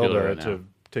Ferris treadmill Bueller right to now.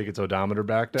 take its odometer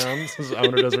back down. So his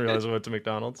owner doesn't realize it went to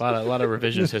McDonald's. A lot of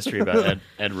revisionist history about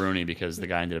Ed Rooney because the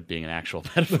guy ended up being an actual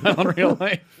pedophile in real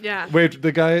life. Yeah. Wait,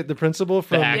 the principal The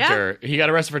from actor, he got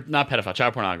arrested for not pedophile,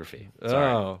 child pornography.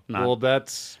 Sorry. Oh, Not- well,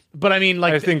 that's But I mean,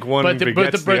 like, I think one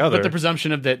begets the other. But the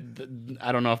presumption of that,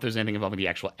 I don't know if there's anything involving the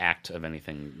actual act of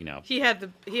anything, you know. He had the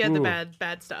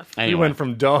bad stuff. Anyway. we went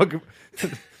from dog.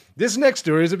 This next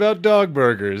story is about dog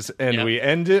burgers, and Yeah. we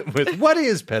end it with what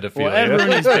is pedophilia? Well, Ed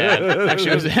Rooney's bad.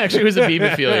 Actually, it was a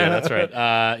bebophilia. That's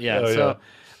right. Yeah.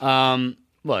 Oh,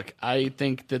 Look, I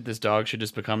think that this dog should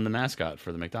just become the mascot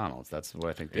for the McDonald's. That's what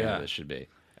I think the end Yeah. of this should be.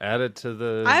 Add it to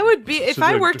the. I would be if to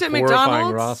I the worked at horrifying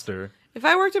McDonald's. roster. If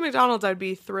I worked at McDonald's, I'd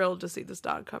be thrilled to see this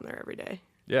dog come there every day.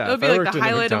 Yeah, That would if be I like worked the in a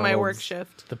highlight of my work McDonald's-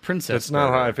 shift. The princess. That's not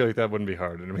burger. how I feel like that wouldn't be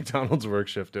hard. In a McDonald's work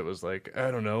shift, it was like,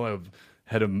 I don't know, I've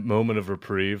had a moment of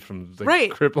reprieve from the Right.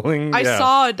 crippling. I yeah.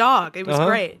 saw a dog. It was Uh-huh.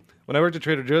 great. When I worked at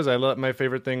Trader Joe's, my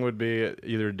favorite thing would be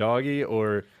either doggy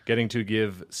or getting to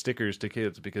give stickers to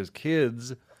kids because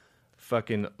kids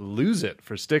fucking lose it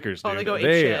for stickers, dude. Oh, they go ape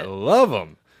shit. love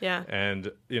them. Yeah.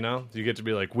 And, you get to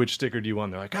be like, which sticker do you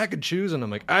want? They're like, I could choose. And I'm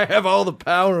like, I have all the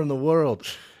power in the world.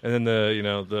 And then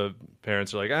the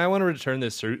parents are like, I want to return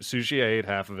this sushi. I ate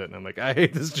half of it. And I'm like, I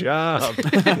hate this job.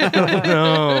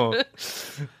 No.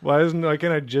 Why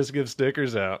can't I just give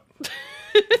stickers out?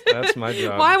 That's my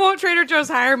job. Why won't Trader Joe's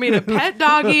hire me to pet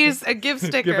doggies and give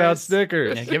stickers? Give out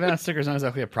stickers. Yeah, giving out stickers is not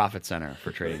exactly a profit center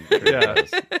for trading. Yeah.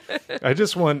 I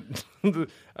just want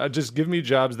just give me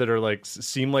jobs that are like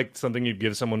seem like something you'd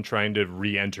give someone trying to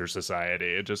re-enter society.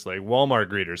 It's just like Walmart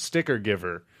greeter, sticker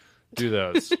giver. Do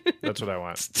those. That's what I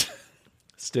want.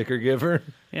 Sticker giver.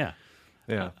 Yeah.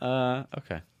 Yeah.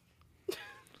 Okay.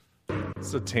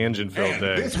 It's a tangent-filled And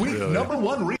day. this week's really. number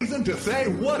one reason to say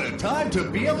what a time to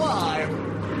be alive.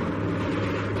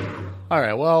 All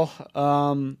right. Well,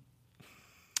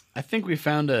 I think we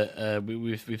found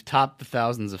we've topped the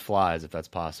thousands of flies, if that's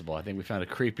possible. I think we found a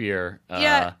creepier,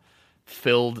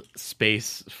 filled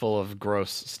space full of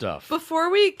gross stuff. Before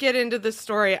we get into this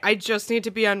story, I just need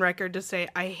to be on record to say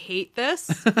I hate this.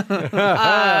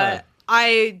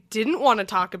 I didn't want to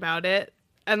talk about it.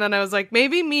 And then I was like,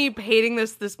 maybe me hating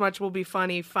this much will be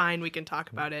funny. Fine, we can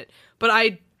talk about it. But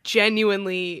I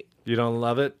genuinely... You don't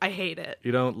love it? I hate it.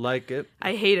 You don't like it?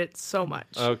 I hate it so much.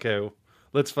 Okay,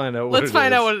 let's find out what Let's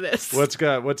find out what it is. What's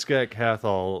got Kath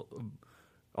all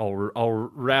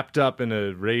wrapped up in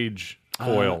a rage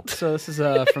coil? So this is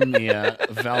from the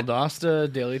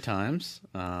Valdosta Daily Times.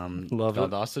 Love it.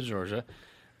 Valdosta, Georgia.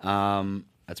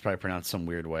 That's probably pronounced some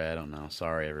weird way. I don't know.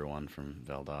 Sorry, everyone from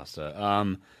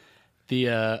Valdosta.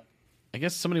 I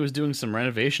guess somebody was doing some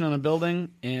renovation on a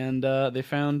building, and they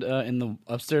found in the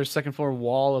upstairs second floor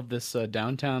wall of this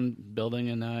downtown building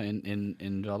in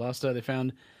Valdosta, they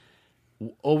found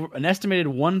over an estimated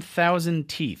 1,000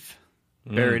 teeth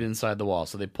buried inside the wall.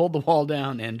 So they pulled the wall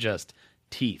down and just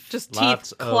teeth. Just Lots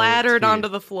teeth of clattered teeth. onto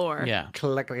the floor. Yeah.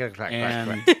 Clack, clack, clack,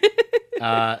 And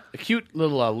clack, a cute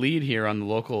little lead here on the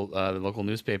local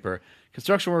newspaper.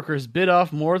 Construction workers bit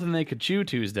off more than they could chew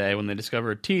Tuesday when they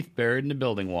discovered teeth buried in a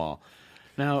building wall.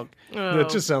 Now, That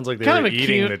just sounds like they Kind were of a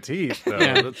eating cute- the teeth. Though.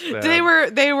 Yeah. That's bad.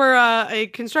 They were a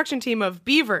construction team of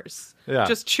beavers Yeah.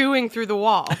 just chewing through the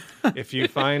wall. If you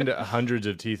find hundreds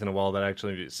of teeth in a wall, that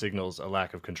actually signals a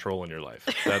lack of control in your life.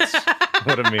 That's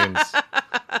what it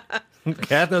means.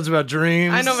 Kath knows about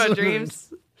dreams. I know about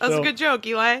dreams. That's a good joke,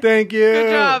 Eli. Thank you.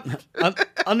 Good job.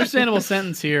 understandable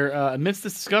sentence here. Amidst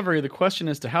this discovery, the question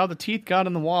as to how the teeth got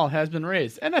in the wall has been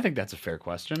raised, and I think that's a fair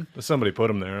question. Somebody put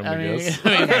them there. I'm I gonna mean,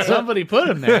 guess. somebody put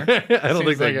them there. I don't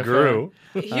think they grew.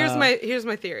 Here's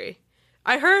my theory.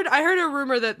 I heard a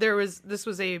rumor that this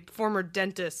was a former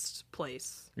dentist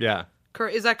place. Yeah.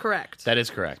 Is that correct? That is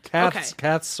correct.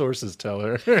 Kath's sources tell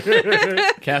her.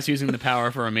 Cass using the power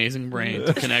of her amazing brain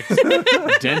to connect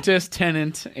dentist,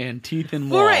 tenant, and teeth in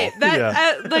wall. Well, right.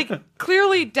 That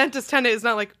clearly dentist tenant is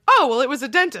not like, oh, well, it was a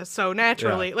dentist, so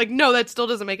naturally. Yeah. Like, no, that still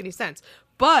doesn't make any sense.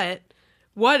 But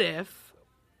what if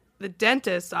the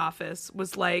dentist's office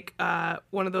was like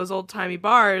one of those old-timey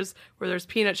bars where there's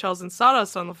peanut shells and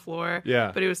sawdust on the floor,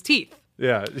 Yeah. but it was teeth?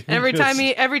 Yeah. Every time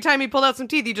he pulled out some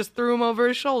teeth, he just threw them over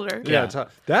his shoulder. Yeah.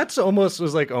 That's almost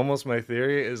my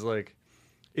theory is like,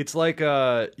 it's like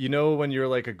you know when you're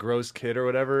like a gross kid or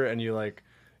whatever, and you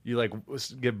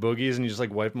get boogies and you just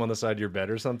like wipe them on the side of your bed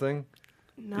or something.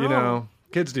 No. You know,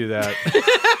 kids do that.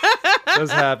 Does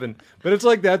happen, but it's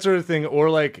like that sort of thing, or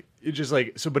like it just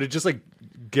like but it just like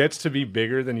gets to be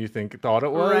bigger than you thought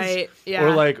it was, Right, yeah.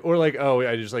 Or like oh,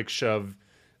 I just like shove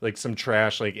like some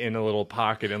trash like in a little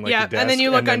pocket and like Yeah, the desk, and then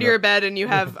you look under the- your bed and you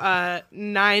have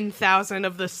 9,000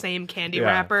 of the same candy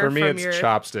wrapper. For me, from it's your...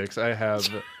 chopsticks. I have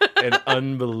an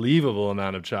unbelievable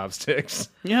amount of chopsticks.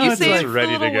 You know, You it's saved like, the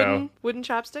ready to little go. wooden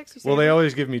chopsticks? You Well, saved they them?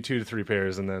 always give me 2 to 3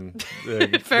 pairs, and then they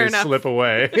enough. slip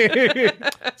away.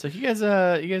 so you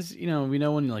guys, we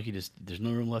know when like there's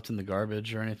no room left in the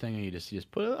garbage or anything, and you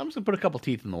just put. I'm just gonna put a couple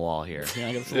teeth in the wall here. You know,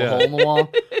 I got this little hole in the wall.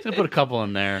 Just gonna put a couple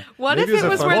in there. What Maybe if it's it a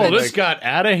was fun where thing, the This got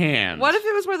out of hand. What if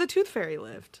it was where the tooth fairy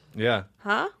lived? Yeah.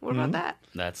 Huh? What about that?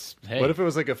 That's hey. What if it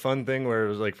was like a fun thing where it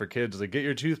was like for kids, like get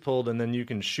your tooth pulled and then you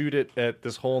can shoot it at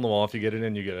this hole in the wall. If you get it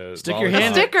in, you get a Stick your volleyball.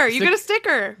 hand- Sticker. You get a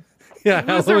sticker. Yeah,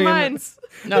 Lose their Halloween. minds.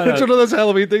 No, It's one of those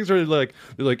Halloween things where they're like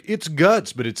it's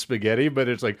guts, but it's spaghetti. But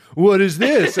it's like, what is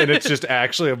this? And it's just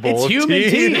actually a bowl It's of human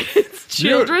teeth. teeth.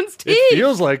 Children's teeth. It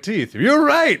feels like teeth. You're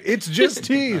right. It's just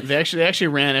teeth. They actually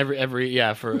ran every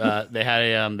for they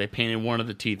had they painted one of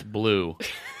the teeth blue,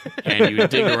 and you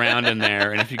would dig around in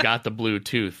there, and if you got the blue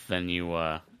tooth, then you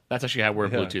that's actually where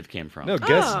Bluetooth came from. No,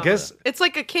 Oh. guess. It's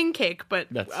like a king cake, but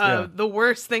That's- the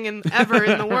worst thing ever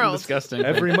in the world. Disgusting.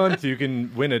 Every month you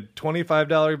can win a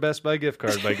 $25 Best Buy gift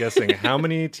card by guessing how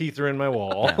many teeth are in my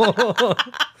wall.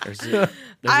 There's a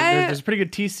pretty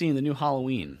good teeth scene in the new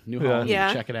Halloween.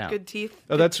 Yeah. Check it out. Good teeth.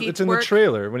 Oh, good it's teeth in work. the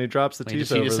trailer when he drops the He teeth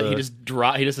just, over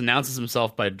he just announces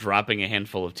himself by dropping a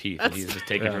handful of teeth that he's just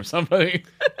taken from somebody.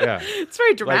 yeah. It's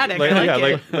very dramatic. Like, I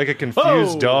like it. like a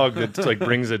confused Oh. dog that like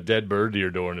brings a dead bird to your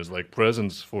door and is like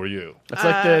presents for you. It's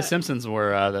like the Simpsons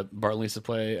where that Bart and Lisa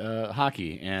play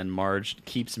hockey, and Marge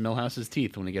keeps Milhouse's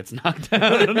teeth when he gets knocked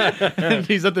out. And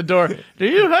he's at the door. Do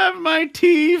you have my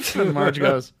teeth? And Marge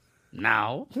goes,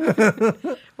 "No."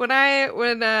 When I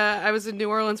was in New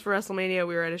Orleans for WrestleMania,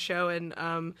 we were at a show, and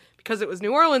because it was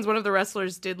New Orleans, one of the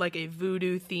wrestlers did like a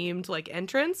voodoo themed like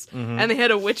entrance, and they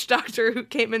had a witch doctor who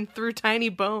came in through tiny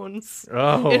bones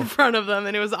in front of them,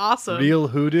 and it was awesome. Real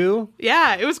hoodoo?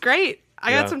 Yeah, it was great.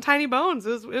 I Yeah. got some tiny bones.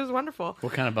 It was wonderful.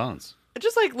 What kind of bones?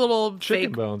 Just like little Chicken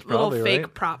fake bones, little probably, fake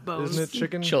right? prop bones. Isn't it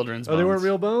chicken? Children's Oh, they weren't bones.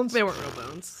 real bones? They weren't real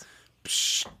bones.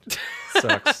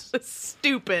 Sucks.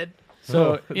 Stupid.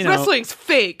 So you know, Wrestling's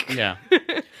fake. yeah.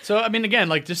 So I mean, again,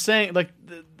 like just saying, like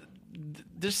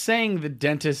just saying the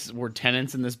dentists were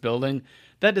tenants in this building,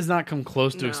 that does not come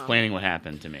close to No. explaining what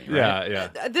happened to me. Right?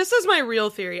 Yeah. This is my real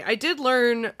theory. I did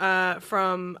learn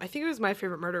from, I think it was My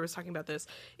Favorite Murder was talking about this,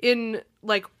 in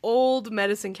like old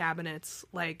medicine cabinets,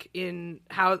 like in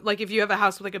how, like if you have a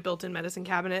house with like a built-in medicine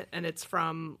cabinet and it's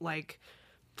from like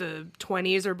the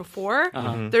 20s or before,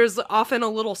 there's often a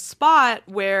little spot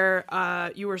where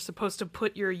you were supposed to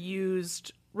put your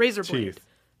used razor blade.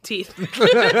 Teeth.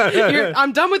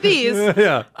 I'm done with these.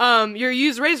 Yeah. Your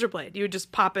used razor blade. You would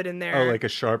just pop it in there. Oh, like a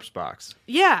Sharps box.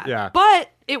 Yeah. Yeah. But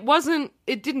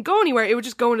it didn't go anywhere. It would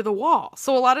just go into the wall.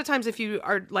 So a lot of times if you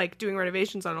are like doing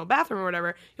renovations on an old bathroom or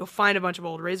whatever, you'll find a bunch of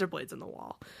old razor blades in the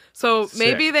wall. So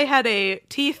maybe they had a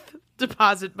teeth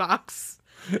deposit box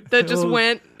that just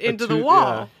went into the wall.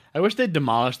 yeah. I wish they'd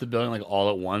demolished the building like all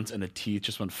at once, and the teeth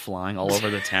just went flying all over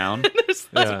the town.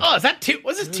 Yeah. Oh, is that tooth?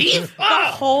 What's his teeth? The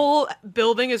whole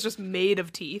building is just made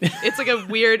of teeth. It's like a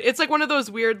weird, it's like one of those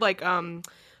weird like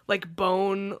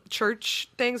bone church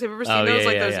things. Have you ever seen Oh, those? yeah,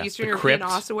 Like yeah, those yeah. Eastern The European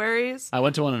crypt. ossuaries? I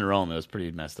went to one in Rome. It was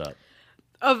pretty messed up.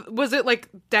 Was it like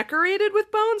decorated with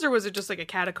bones or was it just like a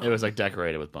catacomb? It was like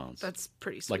decorated with bones. That's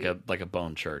pretty sweet. like a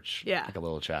bone church. Yeah. Like a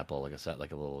little chapel, like a set,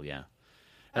 like a little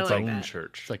I That's like like that.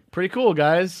 Church. It's like pretty cool,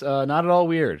 guys. Not at all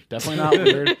weird. Definitely not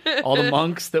weird. All the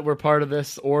monks that were part of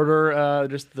this order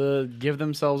just give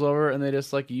themselves over, and they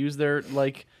just like use their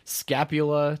like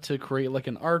scapula to create like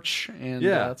an arch, and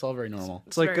it's all very normal.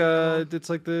 It's like very it's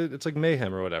like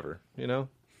Mayhem or whatever, you know?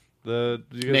 You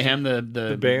guys- Mayhem,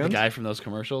 the band? guy from those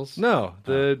commercials. No,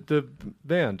 the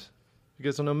band. You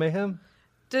guys don't know Mayhem?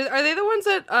 Are they the ones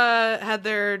that had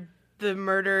the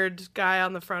murdered guy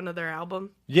on the front of their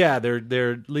album? Yeah,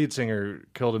 their lead singer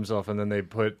killed himself, and then they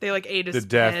put They like ate the his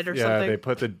death. bed or Yeah, something. they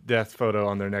put the death photo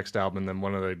on their next album, and then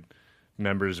one of the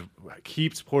members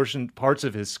keeps parts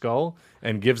of his skull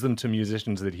and gives them to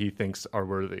musicians that he thinks are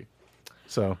worthy.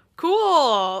 So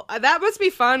Cool. That must be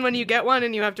fun when you get one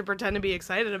and you have to pretend to be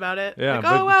excited about it. Yeah, like,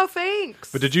 but- oh wow,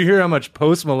 thanks. But did you hear how much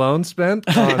Post Malone spent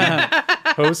on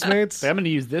Postmates? I'm going to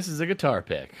use this as a guitar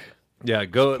pick. Yeah,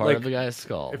 go Part like of the guy's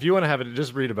skull. if you want to have it,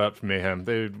 just read about Mayhem.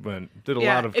 They did a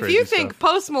yeah, lot of if crazy you think stuff.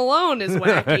 Post Malone is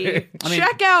wacky, I mean,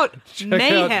 check out Check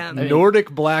Mayhem. out Nordic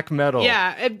black metal.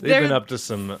 Yeah, they've they're been up to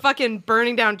some. fucking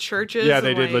burning down churches. Yeah, they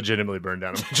and, did like, legitimately burn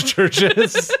down a bunch of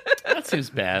churches. That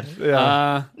seems bad.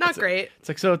 Yeah. Not great. It's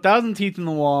like, so 1,000 teeth in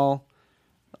the wall.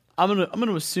 I'm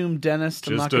gonna assume dentist.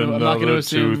 I'm not Just gonna another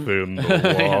assume. tooth in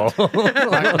the wall.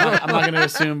 I'm not gonna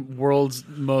assume world's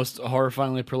most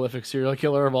horrifyingly prolific serial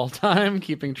killer of all time,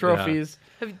 keeping trophies.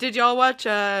 Did y'all watch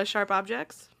Sharp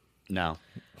Objects? No,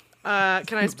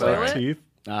 Can I spoil it? Teeth.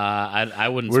 I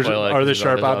wouldn't Where's- spoil it. are the 'cause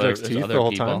sharp there's objects there's teeth other the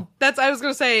whole people. time? I was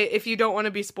gonna say if you don't want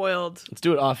to be spoiled, Let's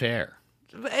do it off air.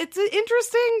 it's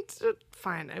interesting.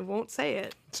 Fine, I won't say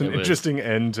it. It's an It was- interesting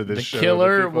end to this The show. that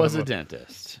killer people was a have-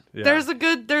 dentist. Yeah.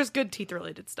 There's good teeth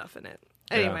related stuff in it.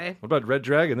 Yeah. Anyway, What about Red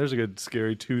Dragon? There's a good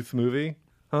scary tooth movie.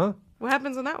 Huh? what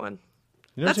happens in that one?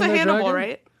 You never That's seen a Red Hannibal, Dragon?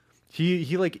 right?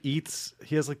 He like eats.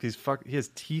 He has like these he has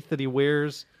teeth that he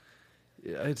wears.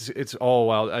 Yeah, it's all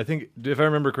wild. I think if I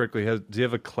remember correctly, does he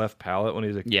have a cleft palate when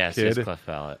he's a Yes, kid? it's cleft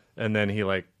palate. And then he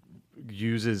like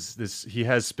uses this. He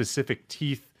has specific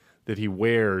teeth that he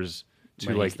wears to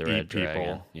When like he's the eat Red people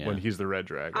Dragon, yeah. when he's the Red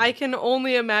Dragon. I can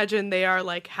only imagine they are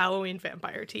like Halloween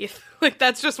vampire teeth. Like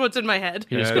that's just what's in my head.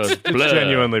 He just Yeah, goes, it's "Blah,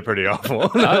 genuinely pretty awful.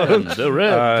 I am the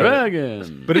Red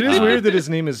Dragon. But it is weird that his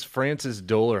name is Francis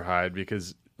Dolarhyde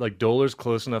because like Dolar's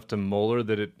close enough to Molar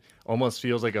that it almost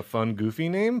feels like a fun, goofy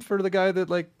name for the guy that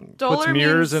like puts Dolar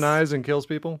mirrors means- in eyes and kills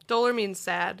people. Dolar means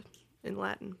sad in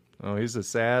Latin. Oh, he's a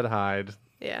sad hide.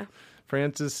 Yeah.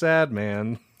 Francis Sad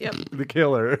Man. Yep. The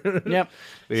killer. Yep.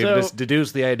 They've So- just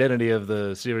deduced the identity of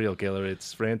the serial killer.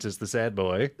 It's Francis the Sad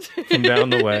Boy from down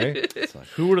the way.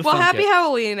 Who would have Well, thunk happy it?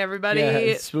 Halloween, everybody. Yeah,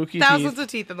 it's spooky Thousands teeth. of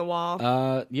teeth in the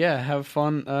wall. Yeah, have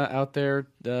fun out there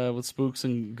with spooks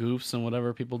and goofs and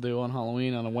whatever people do on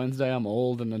Halloween on a Wednesday. I'm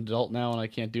old and adult now, and I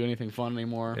can't do anything fun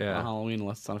anymore Yeah. on Halloween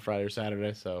unless it's on a Friday or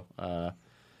Saturday. So,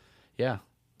 yeah.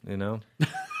 You know?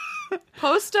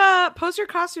 Post your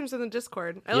costumes in the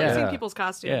Discord. I like Yeah. seeing people's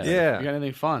costumes. Yeah. If you got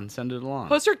anything fun, send it along.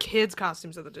 Post your kids'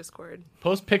 costumes in the Discord.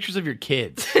 Post pictures of your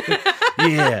kids.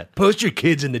 Yeah, post your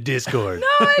kids in the Discord. No,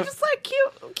 I just like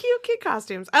cute cute kid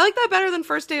costumes. I like that better than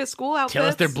first day of school outfits. Tell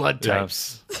us their blood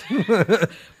types. Why you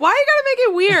gotta make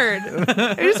it weird?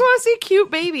 I just want to see cute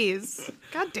babies.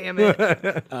 God damn it.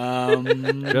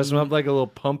 Dress them up like a little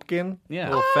pumpkin. Yeah. A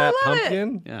little Oh, fat I love it.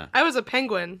 pumpkin. Yeah. I was a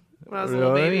penguin when I was a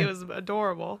little Really? baby. It was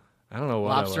adorable. I don't know what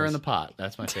Lobster I was. in the pot.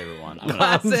 That's my favorite one. I'm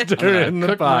gonna, Classic. I'm gonna in the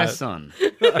cook my pot. son.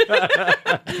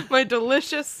 My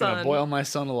delicious I'm gonna son. boil my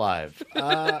son alive.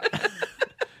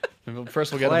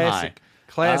 First, we'll get him high.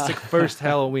 Classic first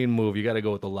Halloween move. You got to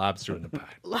go with the lobster in the pot.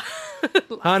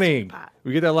 Honey, pot.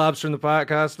 we get that lobster in the pot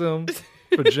costume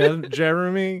for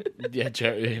Jeremy. Yeah,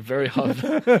 very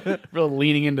real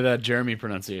leaning into that Jeremy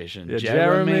pronunciation. Yeah,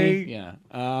 Jeremy. Yeah.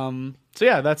 So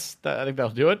yeah, I think that'll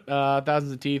do it.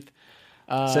 Thousands of teeth.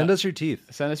 Send us your teeth.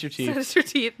 Send us your teeth. Send us your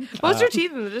teeth. Post your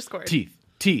teeth in the Discord. Teeth,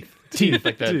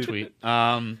 like that tweet.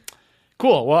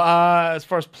 Cool. Well, as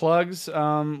far as plugs,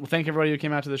 thank everybody who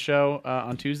came out to the show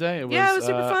on Tuesday. It was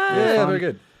super fun. Yeah, very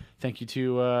good. Thank you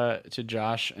to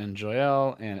Josh and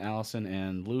Joelle and Allison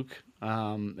and Luke.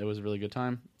 It was a really good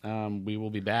time. We will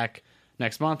be back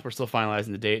next month. We're still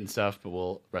finalizing the date and stuff,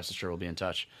 but rest assured we'll be in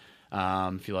touch.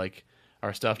 If you like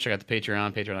our stuff, check out the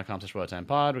Patreon,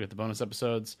 patreon.com/whatatimepod. We got the bonus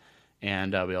episodes.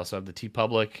 And we also have the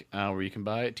TeePublic where you can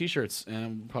buy T-shirts.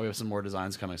 And we'll probably have some more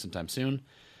designs coming sometime soon.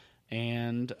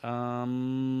 And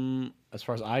as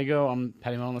far as I go, I'm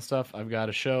patting on the stuff. I've got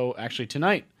a show actually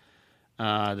tonight.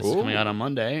 This is coming out on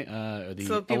Monday. The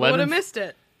So people 11th. would have missed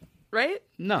it, right?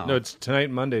 No, No, it's tonight,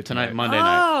 Monday. tonight, Monday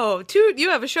night. Oh, you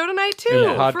have a show tonight too.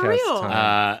 Yeah, for podcast real.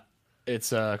 time.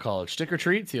 It's called Stick or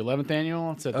Treat. It's the 11th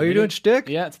annual. It's at Oh, you're doing shtick?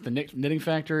 Yeah, it's at the Knitting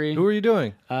Factory. Who are you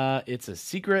doing? It's a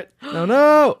secret.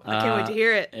 No. I can't wait to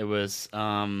hear it. It was.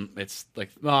 It's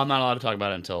like. Well, I'm not allowed to talk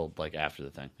about it until like after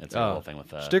the thing. It's a whole thing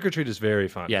with. Stick or treat is very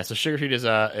fun. Yeah, so Sugar Treat is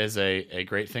a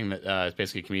great thing that is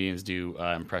basically comedians do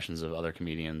impressions of other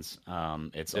comedians.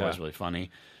 It's always really funny.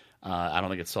 I don't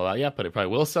think it's sold out yet, but it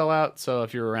probably will sell out. So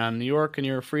if you're around New York and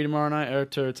you're free tomorrow night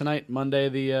or tonight, Monday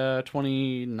the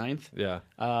 29th,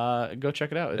 go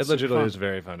check it out. It's It legitimately super is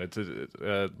very fun. It's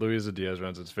Luisa Diaz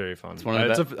runs. It's very fun. one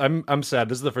of the I'm sad.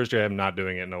 This is the first year I'm not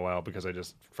doing it in a while because I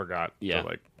just forgot Yeah. to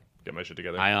like get my shit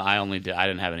together. I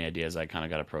didn't have any ideas. I kind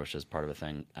of got approached as part of a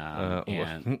thing. And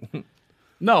it's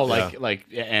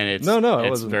it it's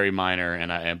wasn't. very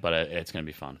minor, but it's going to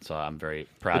be fun. So I'm very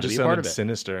proud it to just be a part sounded of it.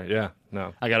 sinister. Yeah,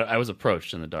 no. I was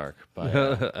approached in the dark by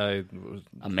I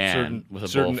a man with a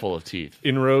bowl full of teeth.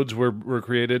 Inroads were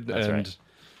created, That's and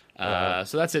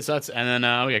so that's it. And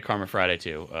then we got Karma Friday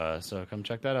too. So come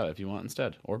check that out if you want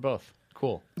instead, or both.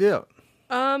 Cool. yeah.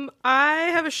 I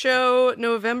have a show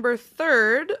November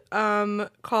 3rd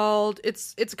called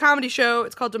it's a comedy show.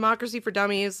 It's called Democracy for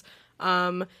Dummies.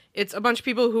 It's a bunch of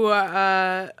people who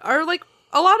are like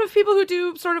a lot of people who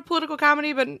do sort of political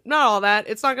comedy, but not all that.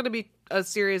 It's not going to be a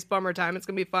serious bummer time. It's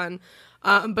going to be fun.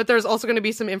 But there's also going to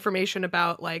be some information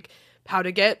about like how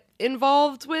to get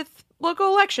involved with local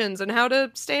elections and how to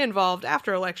stay involved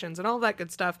after elections and all that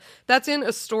good stuff. That's in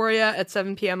Astoria at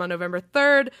 7 p.m. on November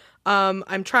 3rd.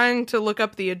 I'm trying to look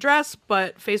up the address,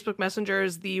 but Facebook Messenger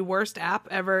is the worst app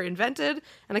ever invented,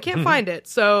 and I can't find it.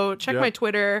 So check my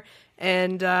Twitter.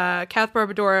 And Kath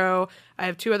Barbadoro, I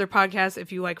have 2 other podcasts.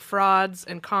 If you like frauds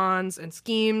and cons and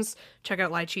schemes, check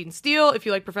out Lie, Cheat, and Steal. If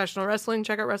you like professional wrestling,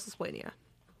 check out WrestleSplania.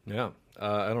 Yeah.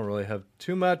 I don't really have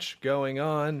too much going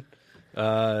on.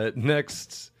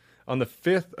 Next, on the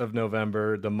 5th of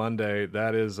November, the Monday,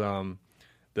 that is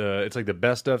it's like the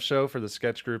best of show for the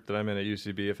sketch group that I'm in at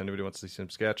UCB. If anybody wants to see some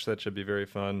sketch, that should be very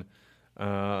fun.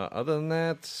 Other than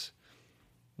that,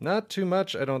 not too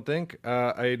much, I don't think.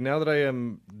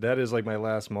 That is like my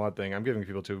last mod thing. I'm giving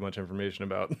people too much information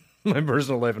about my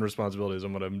personal life and responsibilities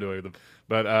and what I'm doing with them.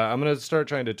 But I'm going to start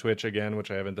trying to Twitch again,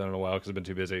 which I haven't done in a while because I've been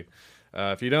too busy.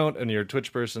 If you don't, and you're a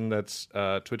Twitch person, that's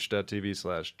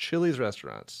twitch.tv/Chili's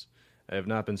Restaurants. I have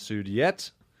not been sued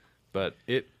yet, but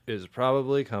it is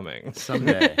probably coming.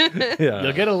 Someday. Yeah.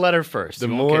 You'll get a letter first. The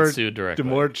You more won't get sued directly. the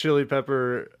more chili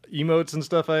pepper emotes and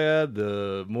stuff I add,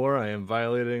 the more I am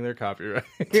violating their copyright.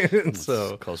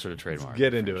 So closer to trademark.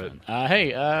 get into it.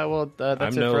 That's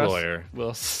I'm it no for us. lawyer.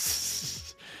 We'll.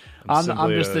 I'm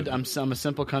simply I'm a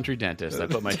simple country dentist. I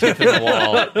put my teeth in the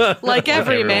wall. Like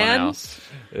every everyone man. else.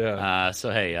 Yeah. So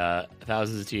hey,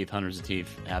 thousands of teeth, hundreds of teeth.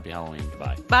 Happy Halloween.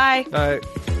 Goodbye. Bye. All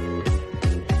right.